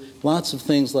through lots of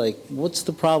things like, what's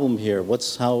the problem here?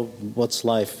 What's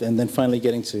life? And then finally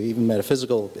getting to even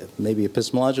metaphysical, maybe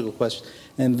epistemological questions.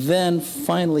 And then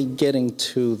finally getting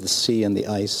to the sea and the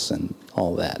ice and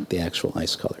all that, the actual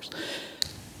ice colors.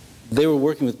 They were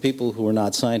working with people who were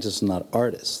not scientists and not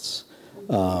artists,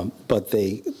 but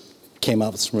they came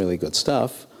out with some really good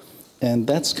stuff. And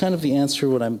that's kind of the answer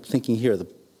what I'm thinking here.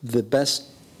 The best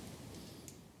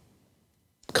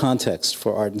context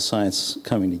for art and science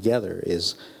coming together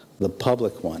is the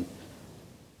public one.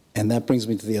 And that brings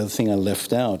me to the other thing I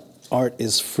left out. Art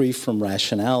is free from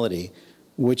rationality,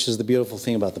 which is the beautiful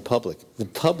thing about the public. The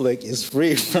public is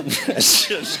free from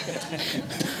rationality,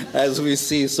 as we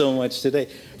see so much today.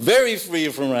 Very free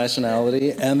from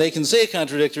rationality, and they can say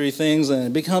contradictory things, and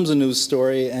it becomes a news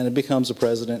story, and it becomes a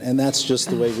president, and that's just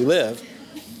the way we live.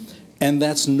 And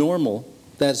that's normal.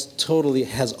 That's totally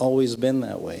has always been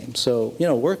that way. So,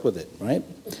 work with it, right?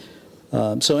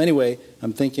 So anyway,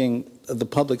 I'm thinking of the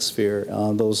public sphere,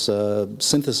 those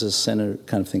synthesis center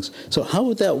kind of things. So how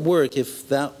would that work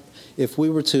if we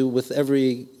were to,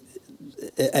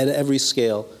 at every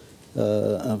scale,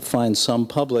 find some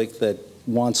public that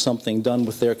wants something done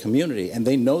with their community, and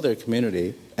they know their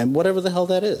community, and whatever the hell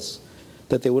that is,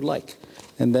 that they would like.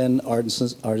 And then artists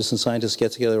and scientists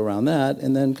get together around that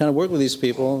and then kind of work with these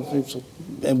people.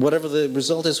 And whatever the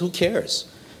result is, who cares?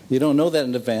 You don't know that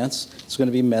in advance. It's going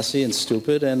to be messy and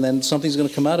stupid, and then something's going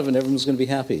to come out of it, and everyone's going to be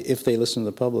happy if they listen to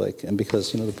the public. And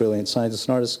because, the brilliant scientists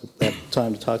and artists have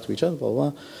time to talk to each other, blah, blah,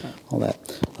 blah, all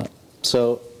that.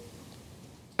 So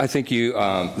I think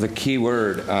the key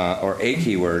word, or a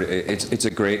key word, it's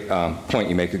a great point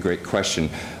you make, a great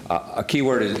question. A key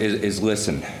word is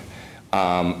listen.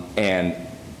 And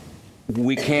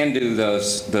we can do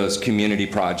those community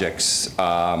projects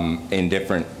in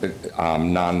different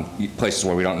places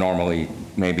where we don't normally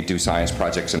maybe do science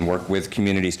projects and work with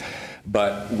communities.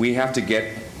 But we have to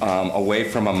get away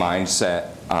from a mindset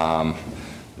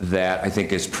that I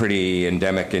think is pretty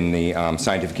endemic in the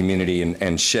scientific community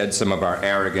and shed some of our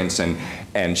arrogance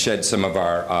and shed some of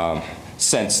our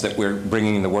sense that we're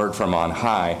bringing the word from on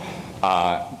high.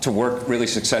 To work really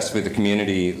successfully with a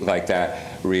community like that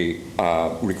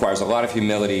requires a lot of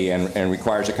humility and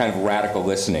requires a kind of radical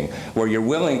listening, where you're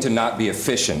willing to not be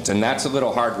efficient. And that's a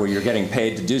little hard where you're getting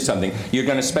paid to do something. You're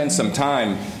going to spend some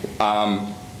time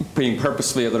being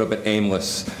purposely a little bit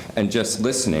aimless and just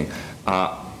listening.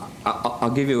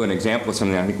 I'll give you an example of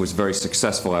something I think was very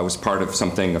successful. I was part of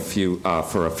something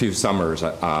for a few summers.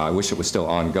 I wish it was still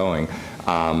ongoing,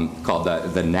 called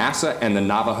the NASA and the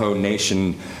Navajo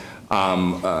Nation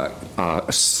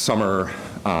summer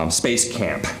space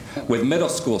camp with middle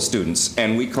school students.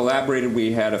 And we collaborated.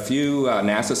 We had a few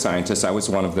NASA scientists, I was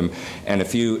one of them, and a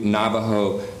few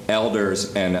Navajo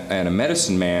elders and a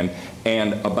medicine man,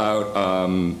 and about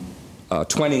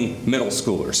 20 middle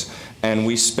schoolers. And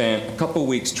we spent a couple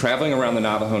weeks traveling around the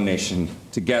Navajo Nation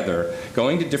together,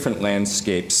 going to different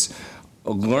landscapes,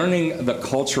 learning the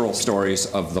cultural stories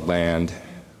of the land,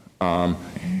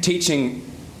 teaching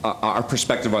our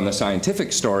perspective on the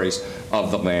scientific stories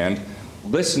of the land,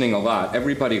 listening a lot,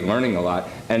 everybody learning a lot,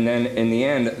 and then in the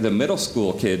end, the middle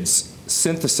school kids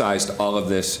synthesized all of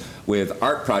this with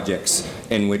art projects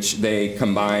in which they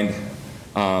combined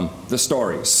the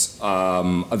stories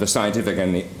of the scientific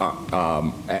and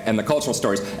the cultural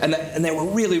stories, and they were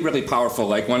really, really powerful.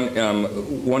 Like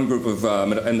one group of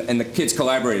and the kids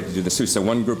collaborated to do this too. So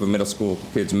one group of middle school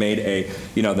kids made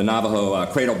the Navajo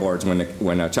cradle boards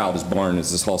when a child is born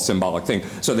is this whole symbolic thing.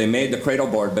 So they made the cradle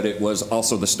board, but it was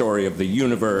also the story of the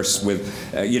universe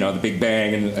with the Big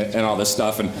Bang and all this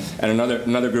stuff. And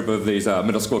another group of these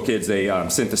middle school kids, they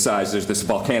synthesized. There's this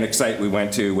volcanic site we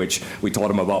went to, which we told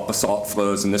them about basalt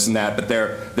flows and this and that, but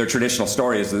their traditional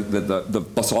story is that the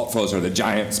basalt flows are the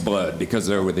giant's blood because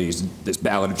there were this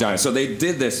ballad of giants. So they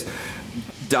did this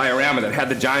diorama that had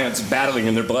the giants battling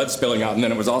and their blood spilling out, and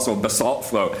then it was also a basalt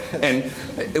flow. And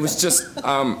it was just,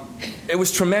 it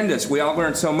was tremendous. We all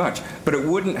learned so much. But it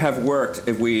wouldn't have worked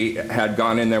if we had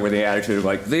gone in there with the attitude of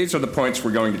like, these are the points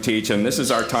we're going to teach, and this is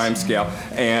our time scale.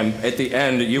 And at the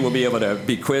end, you will be able to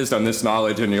be quizzed on this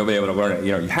knowledge, and you'll be able to learn it.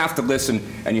 You have to listen,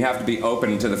 and you have to be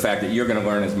open to the fact that you're going to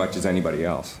learn as much as anybody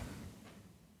else.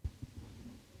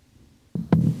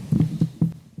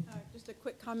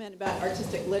 Comment about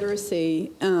artistic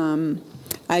literacy.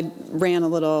 I ran a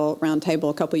little round table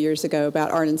a couple years ago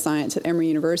about art and science at Emory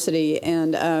University,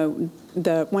 and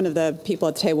one of the people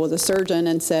at the table was a surgeon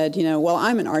and said, well,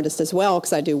 I'm an artist as well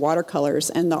because I do watercolors.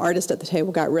 And the artist at the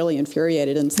table got really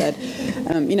infuriated and said,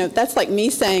 that's like me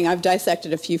saying I've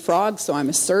dissected a few frogs, so I'm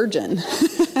a surgeon.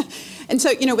 And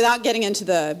so, without getting into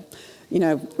the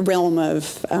realm of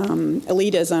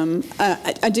elitism,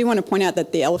 I do want to point out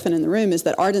that the elephant in the room is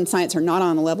that art and science are not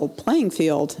on a level playing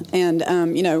field. And,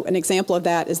 an example of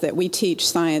that is that we teach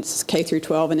science K through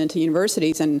 12 and into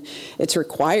universities, and it's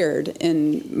required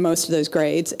in most of those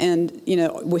grades. And,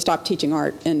 we stop teaching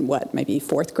art in maybe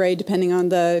fourth grade, depending on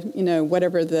the,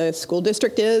 whatever the school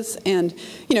district is. And,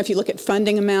 if you look at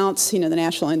funding amounts, the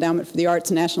National Endowment for the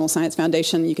Arts and National Science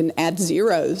Foundation, you can add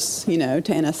zeros, to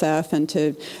NSF and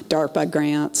to DARPA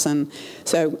grants, and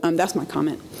so that's my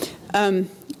comment.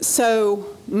 So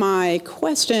my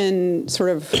question,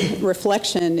 sort of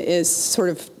reflection, is sort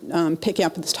of picking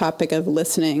up this topic of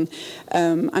listening.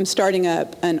 I'm starting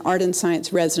up an art and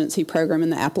science residency program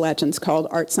in the Appalachians called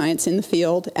Art Science in the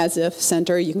Field, As If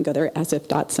Center. You can go there,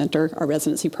 asif.center. Our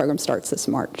residency program starts this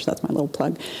March. That's my little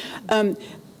plug.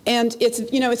 And it's,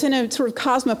 it's in a sort of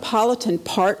cosmopolitan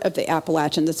part of the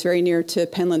Appalachians. It's very near to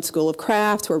Penland School of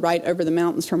Crafts. We're right over the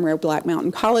mountains from where Black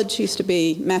Mountain College used to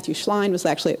be. Matthew Schlein was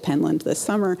actually at Penland this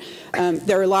summer.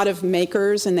 There are a lot of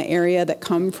makers in the area that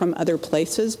come from other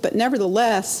places, but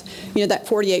nevertheless, that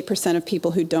 48% of people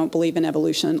who don't believe in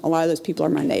evolution, a lot of those people are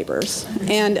my neighbors.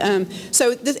 And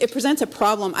so it presents a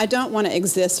problem. I don't want to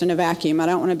exist in a vacuum. I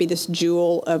don't want to be this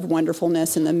jewel of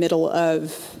wonderfulness in the middle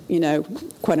of,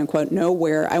 quote unquote,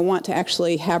 nowhere. I want to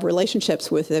actually have relationships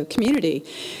with the community.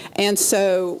 And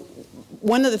so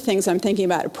one of the things I'm thinking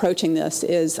about approaching this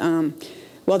is, there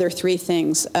are three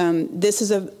things. This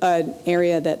is an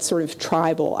area that's sort of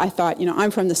tribal. I thought,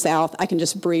 I'm from the South. I can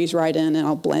just breeze right in and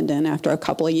I'll blend in after a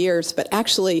couple of years. But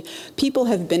actually, people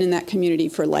have been in that community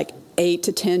for like 8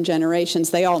 to 10 generations.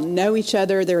 They all know each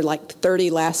other. There are like 30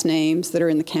 last names that are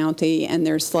in the county, and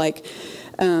there's like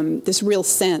this real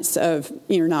sense of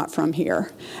you're not from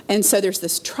here. And so there's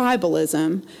this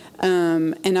tribalism,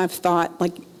 and I've thought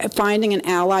like finding an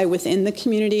ally within the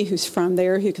community who's from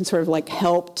there, who can sort of like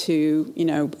help to,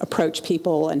 approach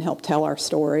people and help tell our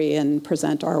story and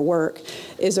present our work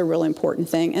is a really important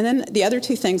thing. And then the other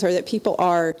two things are that people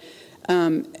are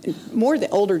more the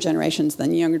older generations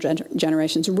than younger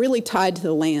generations, really tied to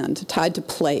the land, tied to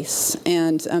place.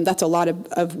 And that's a lot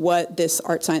of what this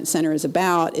Art Science Center is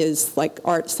about, is like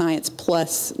art science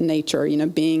plus nature,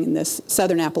 being in this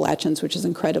southern Appalachians, which is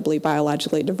incredibly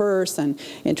biologically diverse and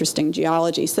interesting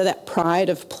geology. So that pride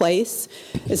of place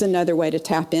is another way to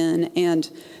tap in. And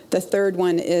the third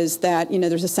one is that,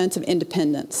 there's a sense of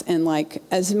independence. And like,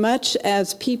 as much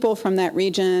as people from that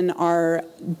region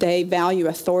they value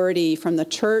authority from the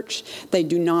church, they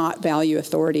do not value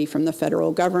authority from the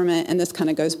federal government. And this kind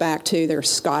of goes back to their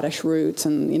Scottish roots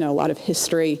and, a lot of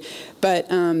history. But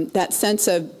that sense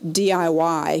of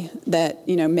DIY that,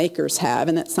 makers have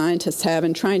and that scientists have,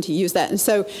 and trying to use that. And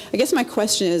so I guess my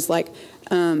question is like,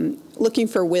 looking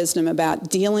for wisdom about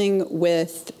dealing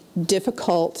with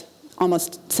difficult,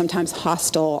 almost sometimes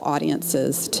hostile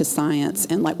audiences to science,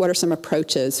 and like what are some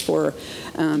approaches for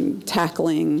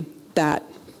tackling that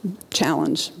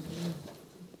challenge?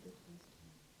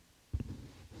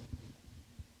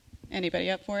 Anybody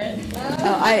up for it?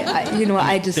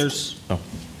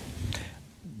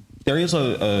 There is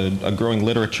a growing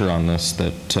literature on this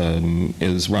that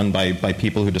is run by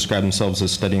people who describe themselves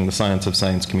as studying the science of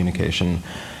science communication.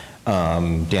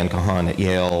 Dan Kahan at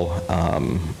Yale.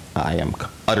 I am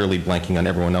utterly blanking on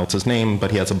everyone else's name, but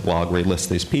he has a blog where he lists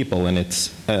these people, and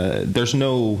it's there's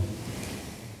no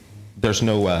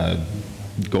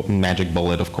magic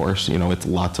bullet, of course. It's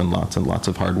lots and lots and lots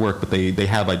of hard work, but they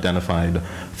have identified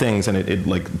things, and it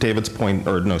like David's point,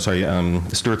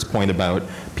 Stuart's point about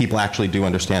people actually do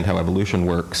understand how evolution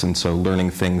works, and so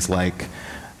learning things like,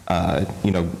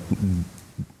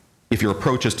 if your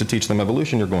approach is to teach them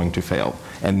evolution, you're going to fail.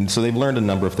 And so they've learned a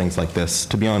number of things like this.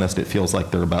 To be honest, it feels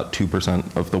like they're about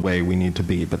 2% of the way we need to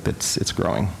be, but it's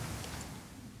growing.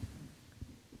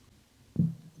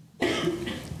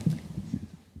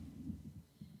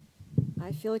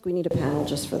 I feel like we need a panel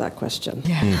just for that question.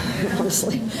 Yeah.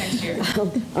 Honestly.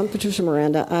 I'm Patricia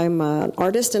Miranda. I'm an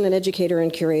artist and an educator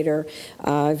and curator.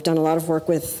 I've done a lot of work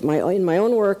in my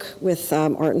own work with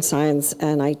art and science,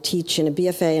 and I teach in a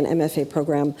BFA and MFA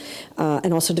program,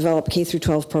 and also develop K through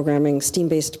 12 programming,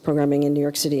 STEAM-based programming in New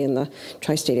York City, in the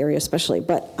tri-state area especially.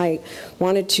 But I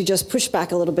wanted to just push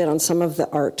back a little bit on some of the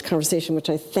art conversation, which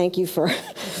I thank you for,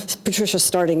 Patricia,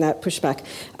 starting that pushback.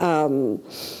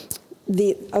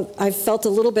 I've felt a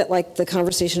little bit like the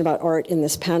conversation about art in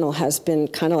this panel has been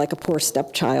kind of like a poor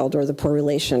stepchild or the poor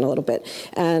relation a little bit.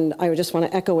 And I would just want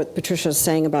to echo what Patricia's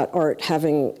saying about art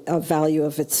having a value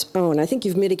of its own. I think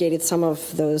you've mitigated some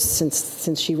of those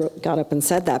since she got up and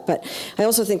said that. But I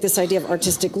also think this idea of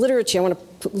artistic literacy, I want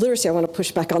to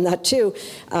push back on that too,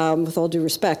 with all due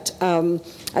respect.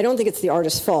 I don't think it's the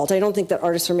artist's fault. I don't think that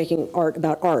artists are making art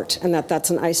about art and that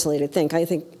that's an isolated thing. I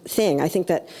think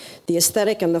that the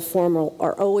aesthetic and the formal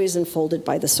are always enfolded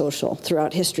by the social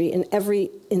throughout history in every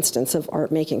instance of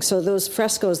art making. So those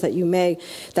frescoes that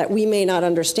we may not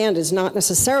understand is not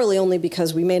necessarily only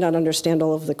because we may not understand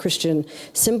all of the Christian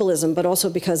symbolism, but also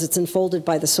because it's enfolded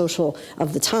by the social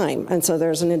of the time. And so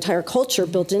there's an entire culture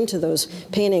built into those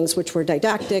paintings, which were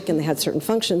didactic and they had certain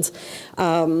functions,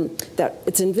 that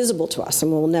it's invisible to us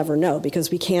and we'll never know because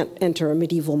we can't enter a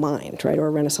medieval mind, right, or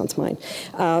a Renaissance mind.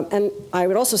 And I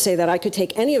would also say that I could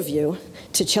take any of you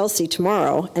to Chelsea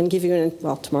tomorrow and give you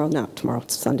not tomorrow,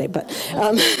 it's Sunday, but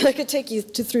I could take you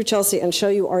through Chelsea and show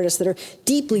you artists that are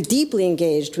deeply, deeply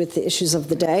engaged with the issues of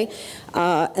the day,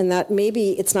 and that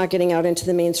maybe it's not getting out into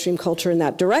the mainstream culture in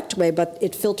that direct way, but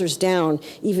it filters down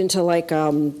even to like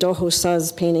Doho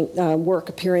Suh's painting work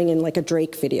appearing in like a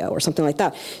Drake video or something like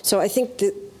that. So I think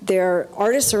that their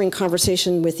artists are in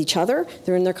conversation with each other,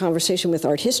 they're in their conversation with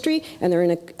art history, and they're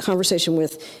in a conversation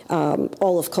with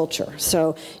all of culture.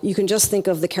 So you can just think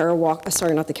of the Kara Walker,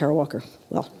 sorry, not the Kara Walker.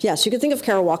 Well, yes, you could think of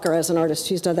Kara Walker as an artist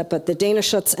who's done that, but the Dana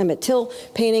Schutz Emmett Till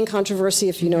painting controversy,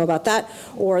 if you know about that,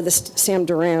 or the Sam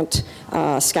Durant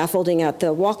scaffolding at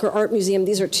the Walker Art Museum,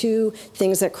 these are two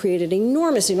things that created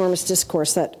enormous, enormous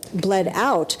discourse that bled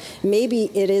out. Maybe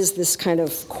it is this kind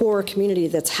of core community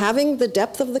that's having the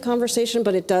depth of the conversation,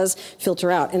 but it does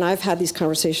filter out. And I've had these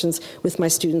conversations with my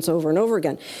students over and over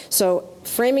again. So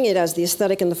framing it as the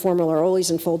aesthetic and the formal are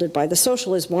always enfolded by the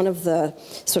social is one of the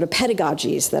sort of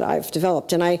pedagogies that I've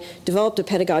developed. And I developed a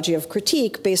pedagogy of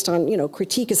critique based on,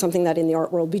 critique is something that in the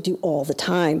art world we do all the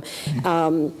time.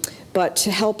 But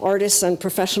to help artists and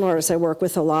professional artists I work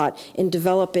with a lot in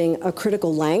developing a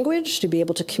critical language to be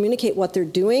able to communicate what they're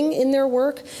doing in their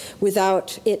work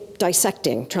without it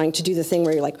dissecting, trying to do the thing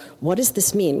where you're like, what does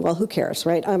this mean? Well, who cares,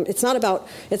 right? It's not about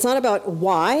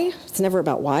why. It's never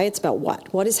about why. It's about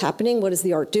what. What is happening? What is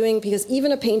the art doing? Because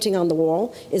even a painting on the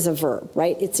wall is a verb,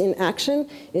 right? It's in action,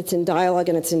 it's in dialogue,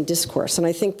 and it's in discourse. And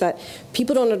I think that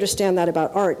people don't understand that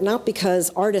about art, not because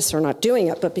artists are not doing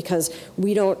it, but because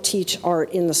we don't teach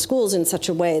art in the schools in such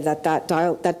a way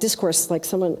that discourse, like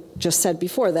someone just said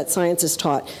before, that science is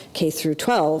taught K through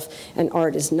 12 and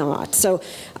art is not. So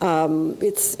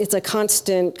it's a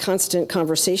constant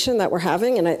conversation that we're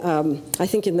having, and I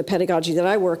think in the pedagogy that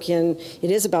I work in, it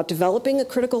is about developing a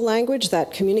critical language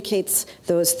that communicates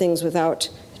those things without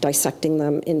dissecting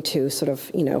them into sort of,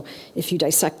 if you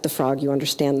dissect the frog, you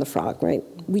understand the frog, right?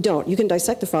 We don't. You can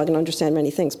dissect the frog and understand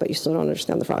many things, but you still don't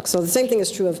understand the frog. So the same thing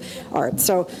is true of art.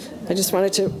 So I just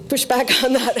wanted to push back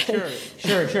on that.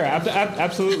 Sure.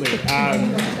 Absolutely.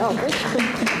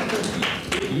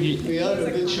 We are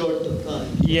a bit short of time.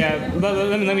 Yeah,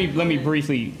 let me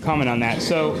briefly comment on that.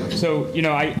 So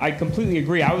I completely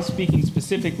agree. I was speaking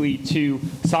specifically to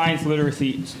science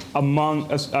literacy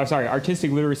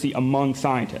artistic literacy among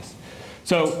scientists.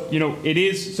 So, it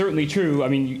is certainly true. I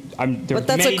mean, but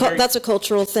that's a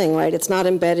cultural thing, right? It's not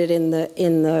embedded in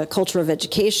the culture of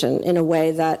education in a way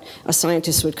that a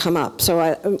scientist would come up. So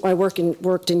I worked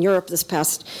in Europe this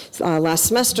last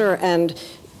semester, and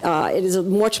it is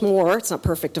much more, it's not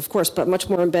perfect, of course, but much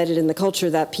more embedded in the culture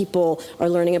that people are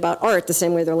learning about art the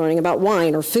same way they're learning about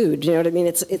wine or food. You know what I mean?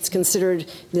 It's considered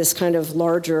this kind of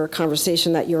larger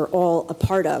conversation that you're all a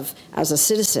part of as a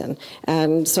citizen.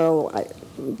 And so,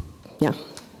 yeah,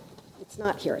 it's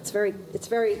not here. It's very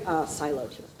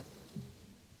siloed here.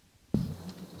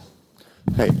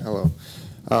 Hey, hello.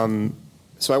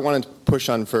 So I wanted to push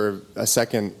on for a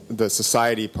second the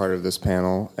society part of this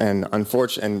panel, and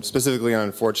specifically,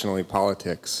 unfortunately,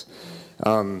 politics.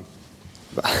 Sorry.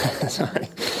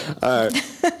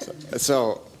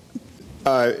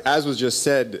 As was just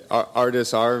said,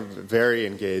 artists are very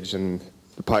engaged in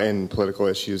political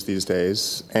issues these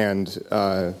days, and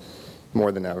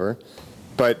more than ever.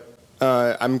 But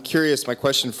I'm curious, my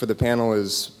question for the panel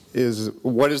is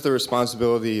what is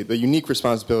the unique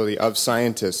responsibility of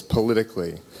scientists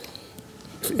politically?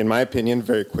 In my opinion,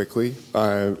 very quickly,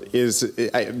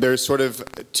 there's sort of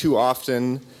too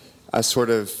often a sort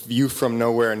of view from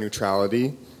nowhere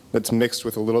neutrality that's mixed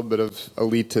with a little bit of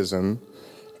elitism.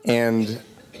 And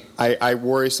I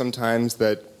worry sometimes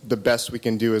that the best we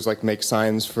can do is like make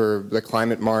signs for the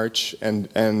climate march and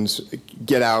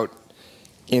get out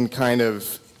in kind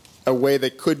of a way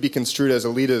that could be construed as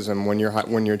elitism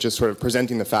when you're just sort of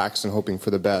presenting the facts and hoping for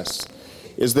the best.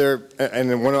 Is there, and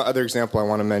then one other example I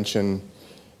want to mention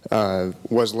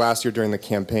was last year during the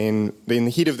campaign. In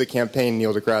the heat of the campaign,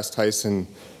 Neil deGrasse Tyson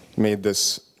made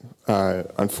this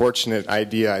unfortunate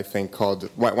idea, I think, called,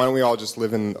 why don't we all just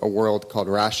live in a world called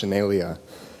rationalia?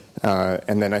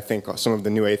 And then I think some of the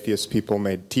new atheist people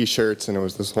made T-shirts, and it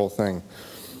was this whole thing.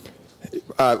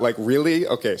 Like, really?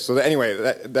 Okay, so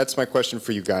anyway, that's my question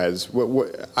for you guys.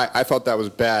 I thought that was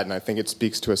bad, and I think it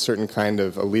speaks to a certain kind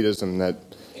of elitism that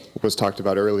was talked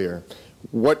about earlier.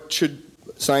 What should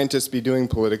scientists be doing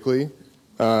politically,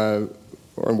 or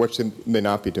what should they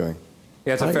not be doing?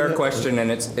 Yeah, it's a fair question,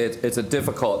 and it's a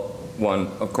difficult one,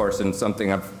 of course, and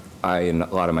something I and a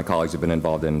lot of my colleagues have been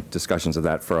involved in discussions of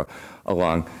that for a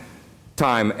long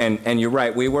time. And you're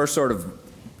right, we were sort of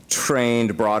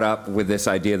brought up with this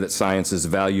idea that science is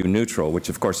value neutral, which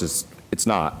of course it's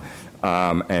not,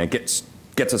 and it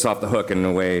gets us off the hook in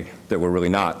a way that we're really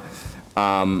not.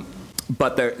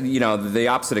 But the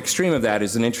opposite extreme of that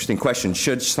is an interesting question.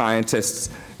 Should scientists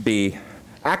be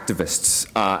activists?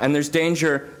 And there's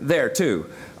danger there too.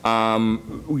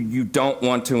 You don't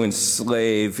want to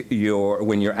enslave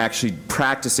when you're actually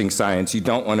practicing science, you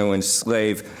don't want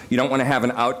to have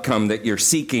an outcome that you're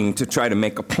seeking to try to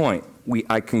make a point.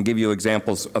 I can give you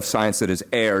examples of science that has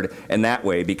erred in that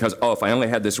way because, if I only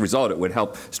had this result, it would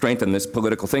help strengthen this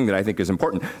political thing that I think is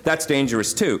important. That's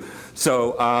dangerous too.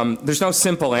 So there's no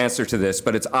simple answer to this,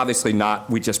 but it's obviously not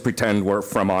we just pretend we're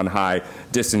from on high,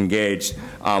 disengaged.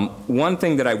 One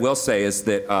thing that I will say is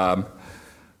that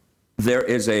there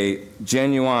is a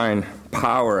genuine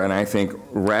power and I think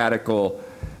radicalism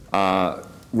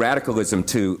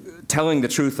to telling the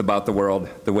truth about the world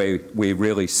the way we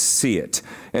really see it.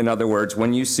 In other words,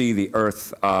 when you see the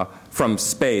Earth from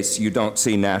space, you don't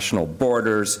see national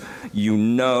borders. You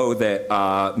know that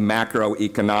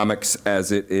macroeconomics,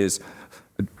 as it is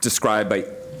described by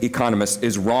economists,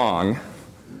 is wrong,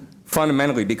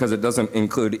 fundamentally because it doesn't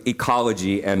include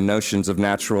ecology and notions of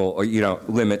natural,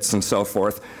 limits and so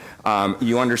forth.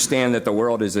 You understand that the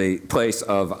world is a place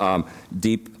of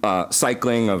deep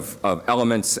cycling of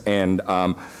elements and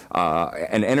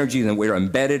energy, and we're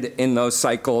embedded in those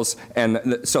cycles.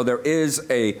 And so there is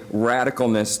a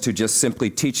radicalness to just simply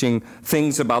teaching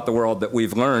things about the world that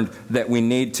we've learned that we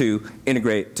need to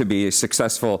integrate to be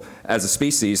successful as a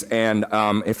species. And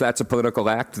if that's a political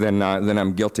act, then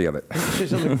I'm guilty of it. Can I say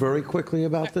something very quickly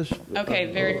about this?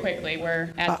 Okay, very quickly.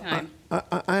 We're at time.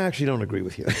 I actually don't agree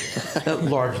with you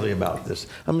largely about this.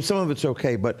 I mean, some of it's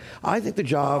okay, but I think the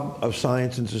job of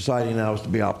science and society now is to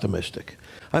be optimistic.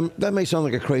 That may sound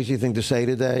like a crazy thing to say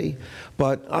today,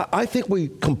 but I think we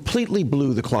completely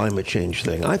blew the climate change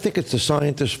thing. I think it's the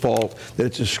scientists' fault that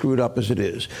it's as screwed up as it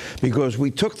is, because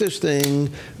we took this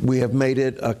thing, we have made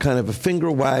it a kind of a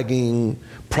finger-wagging,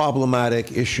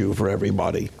 problematic issue for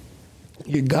everybody.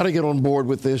 You got to get on board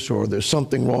with this or there's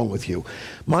something wrong with you.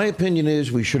 My opinion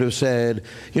is we should have said,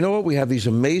 you know what, we have these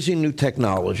amazing new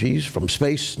technologies from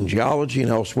space and geology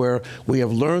and elsewhere. We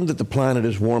have learned that the planet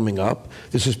is warming up.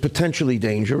 This is potentially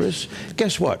dangerous.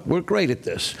 Guess what? We're great at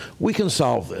this. We can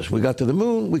solve this. We got to the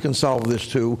moon. We can solve this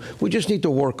too. We just need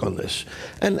to work on this.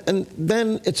 And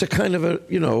then it's a kind of a,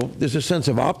 there's a sense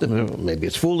of optimism. Maybe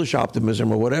it's foolish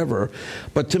optimism or whatever.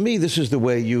 But to me, this is the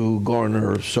way you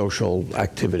garner social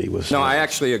activity with science. No, I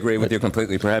actually agree with you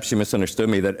completely. Perhaps you misunderstood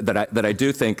me, that I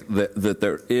do think that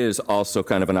there is also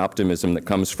kind of an optimism that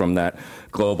comes from that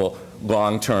global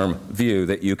long-term view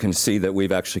that you can see that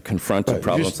we've actually confronted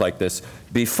problems like this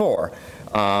before.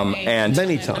 And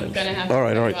many times. All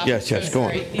right. Yes, go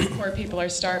on. These poor people are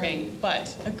starving.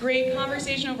 But a great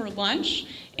conversation over lunch,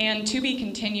 and to be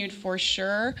continued for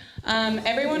sure.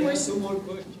 Everyone,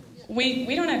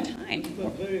 we don't have time.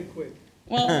 Very quick.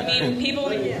 Well, people.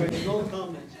 No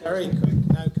comments. Very quick.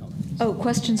 No comments. Oh,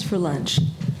 questions for lunch.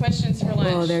 Questions for lunch.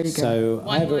 Oh, there you go. So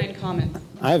One-line comment.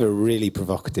 I have a really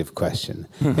provocative question.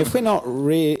 If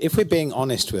we're being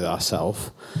honest with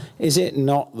ourselves, is it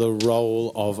not the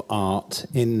role of art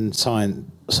in science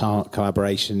art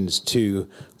collaborations to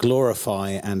glorify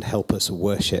and help us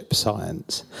worship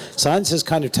science? Science has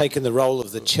kind of taken the role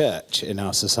of the church in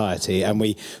our society, and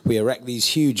we erect these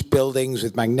huge buildings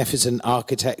with magnificent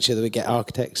architecture that we get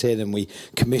architects in, and we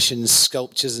commission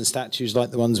sculptures and statues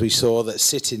like the ones we saw that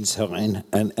sit inside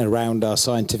and around our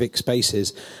scientific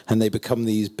spaces, and they become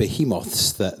these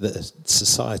behemoths that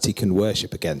society can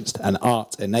worship against, and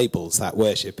art enables that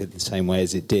worship in the same way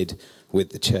as it did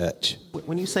with the church.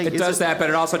 When you say it does that, but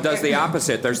it also does the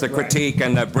opposite. There's the critique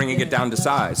and the bringing it down to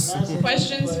size.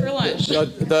 Questions for lunch.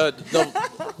 The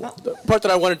part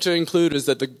that I wanted to include is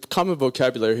that the common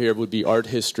vocabulary here would be art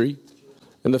history,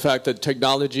 and the fact that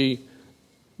technology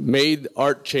made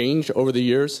art change over the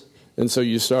years. And so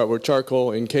you start with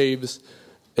charcoal in caves,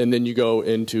 and then you go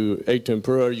into egg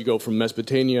tempera. You go from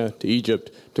Mesopotamia to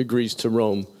Egypt to Greece to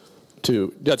Rome.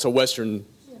 That's a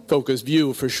Western-focused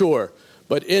view for sure.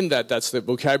 But in that, that's the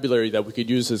vocabulary that we could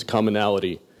use as a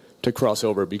commonality to cross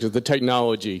over, because the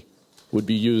technology would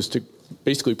be used to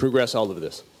basically progress all of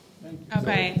this.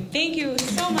 Okay, thank you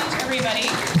so much,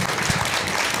 everybody.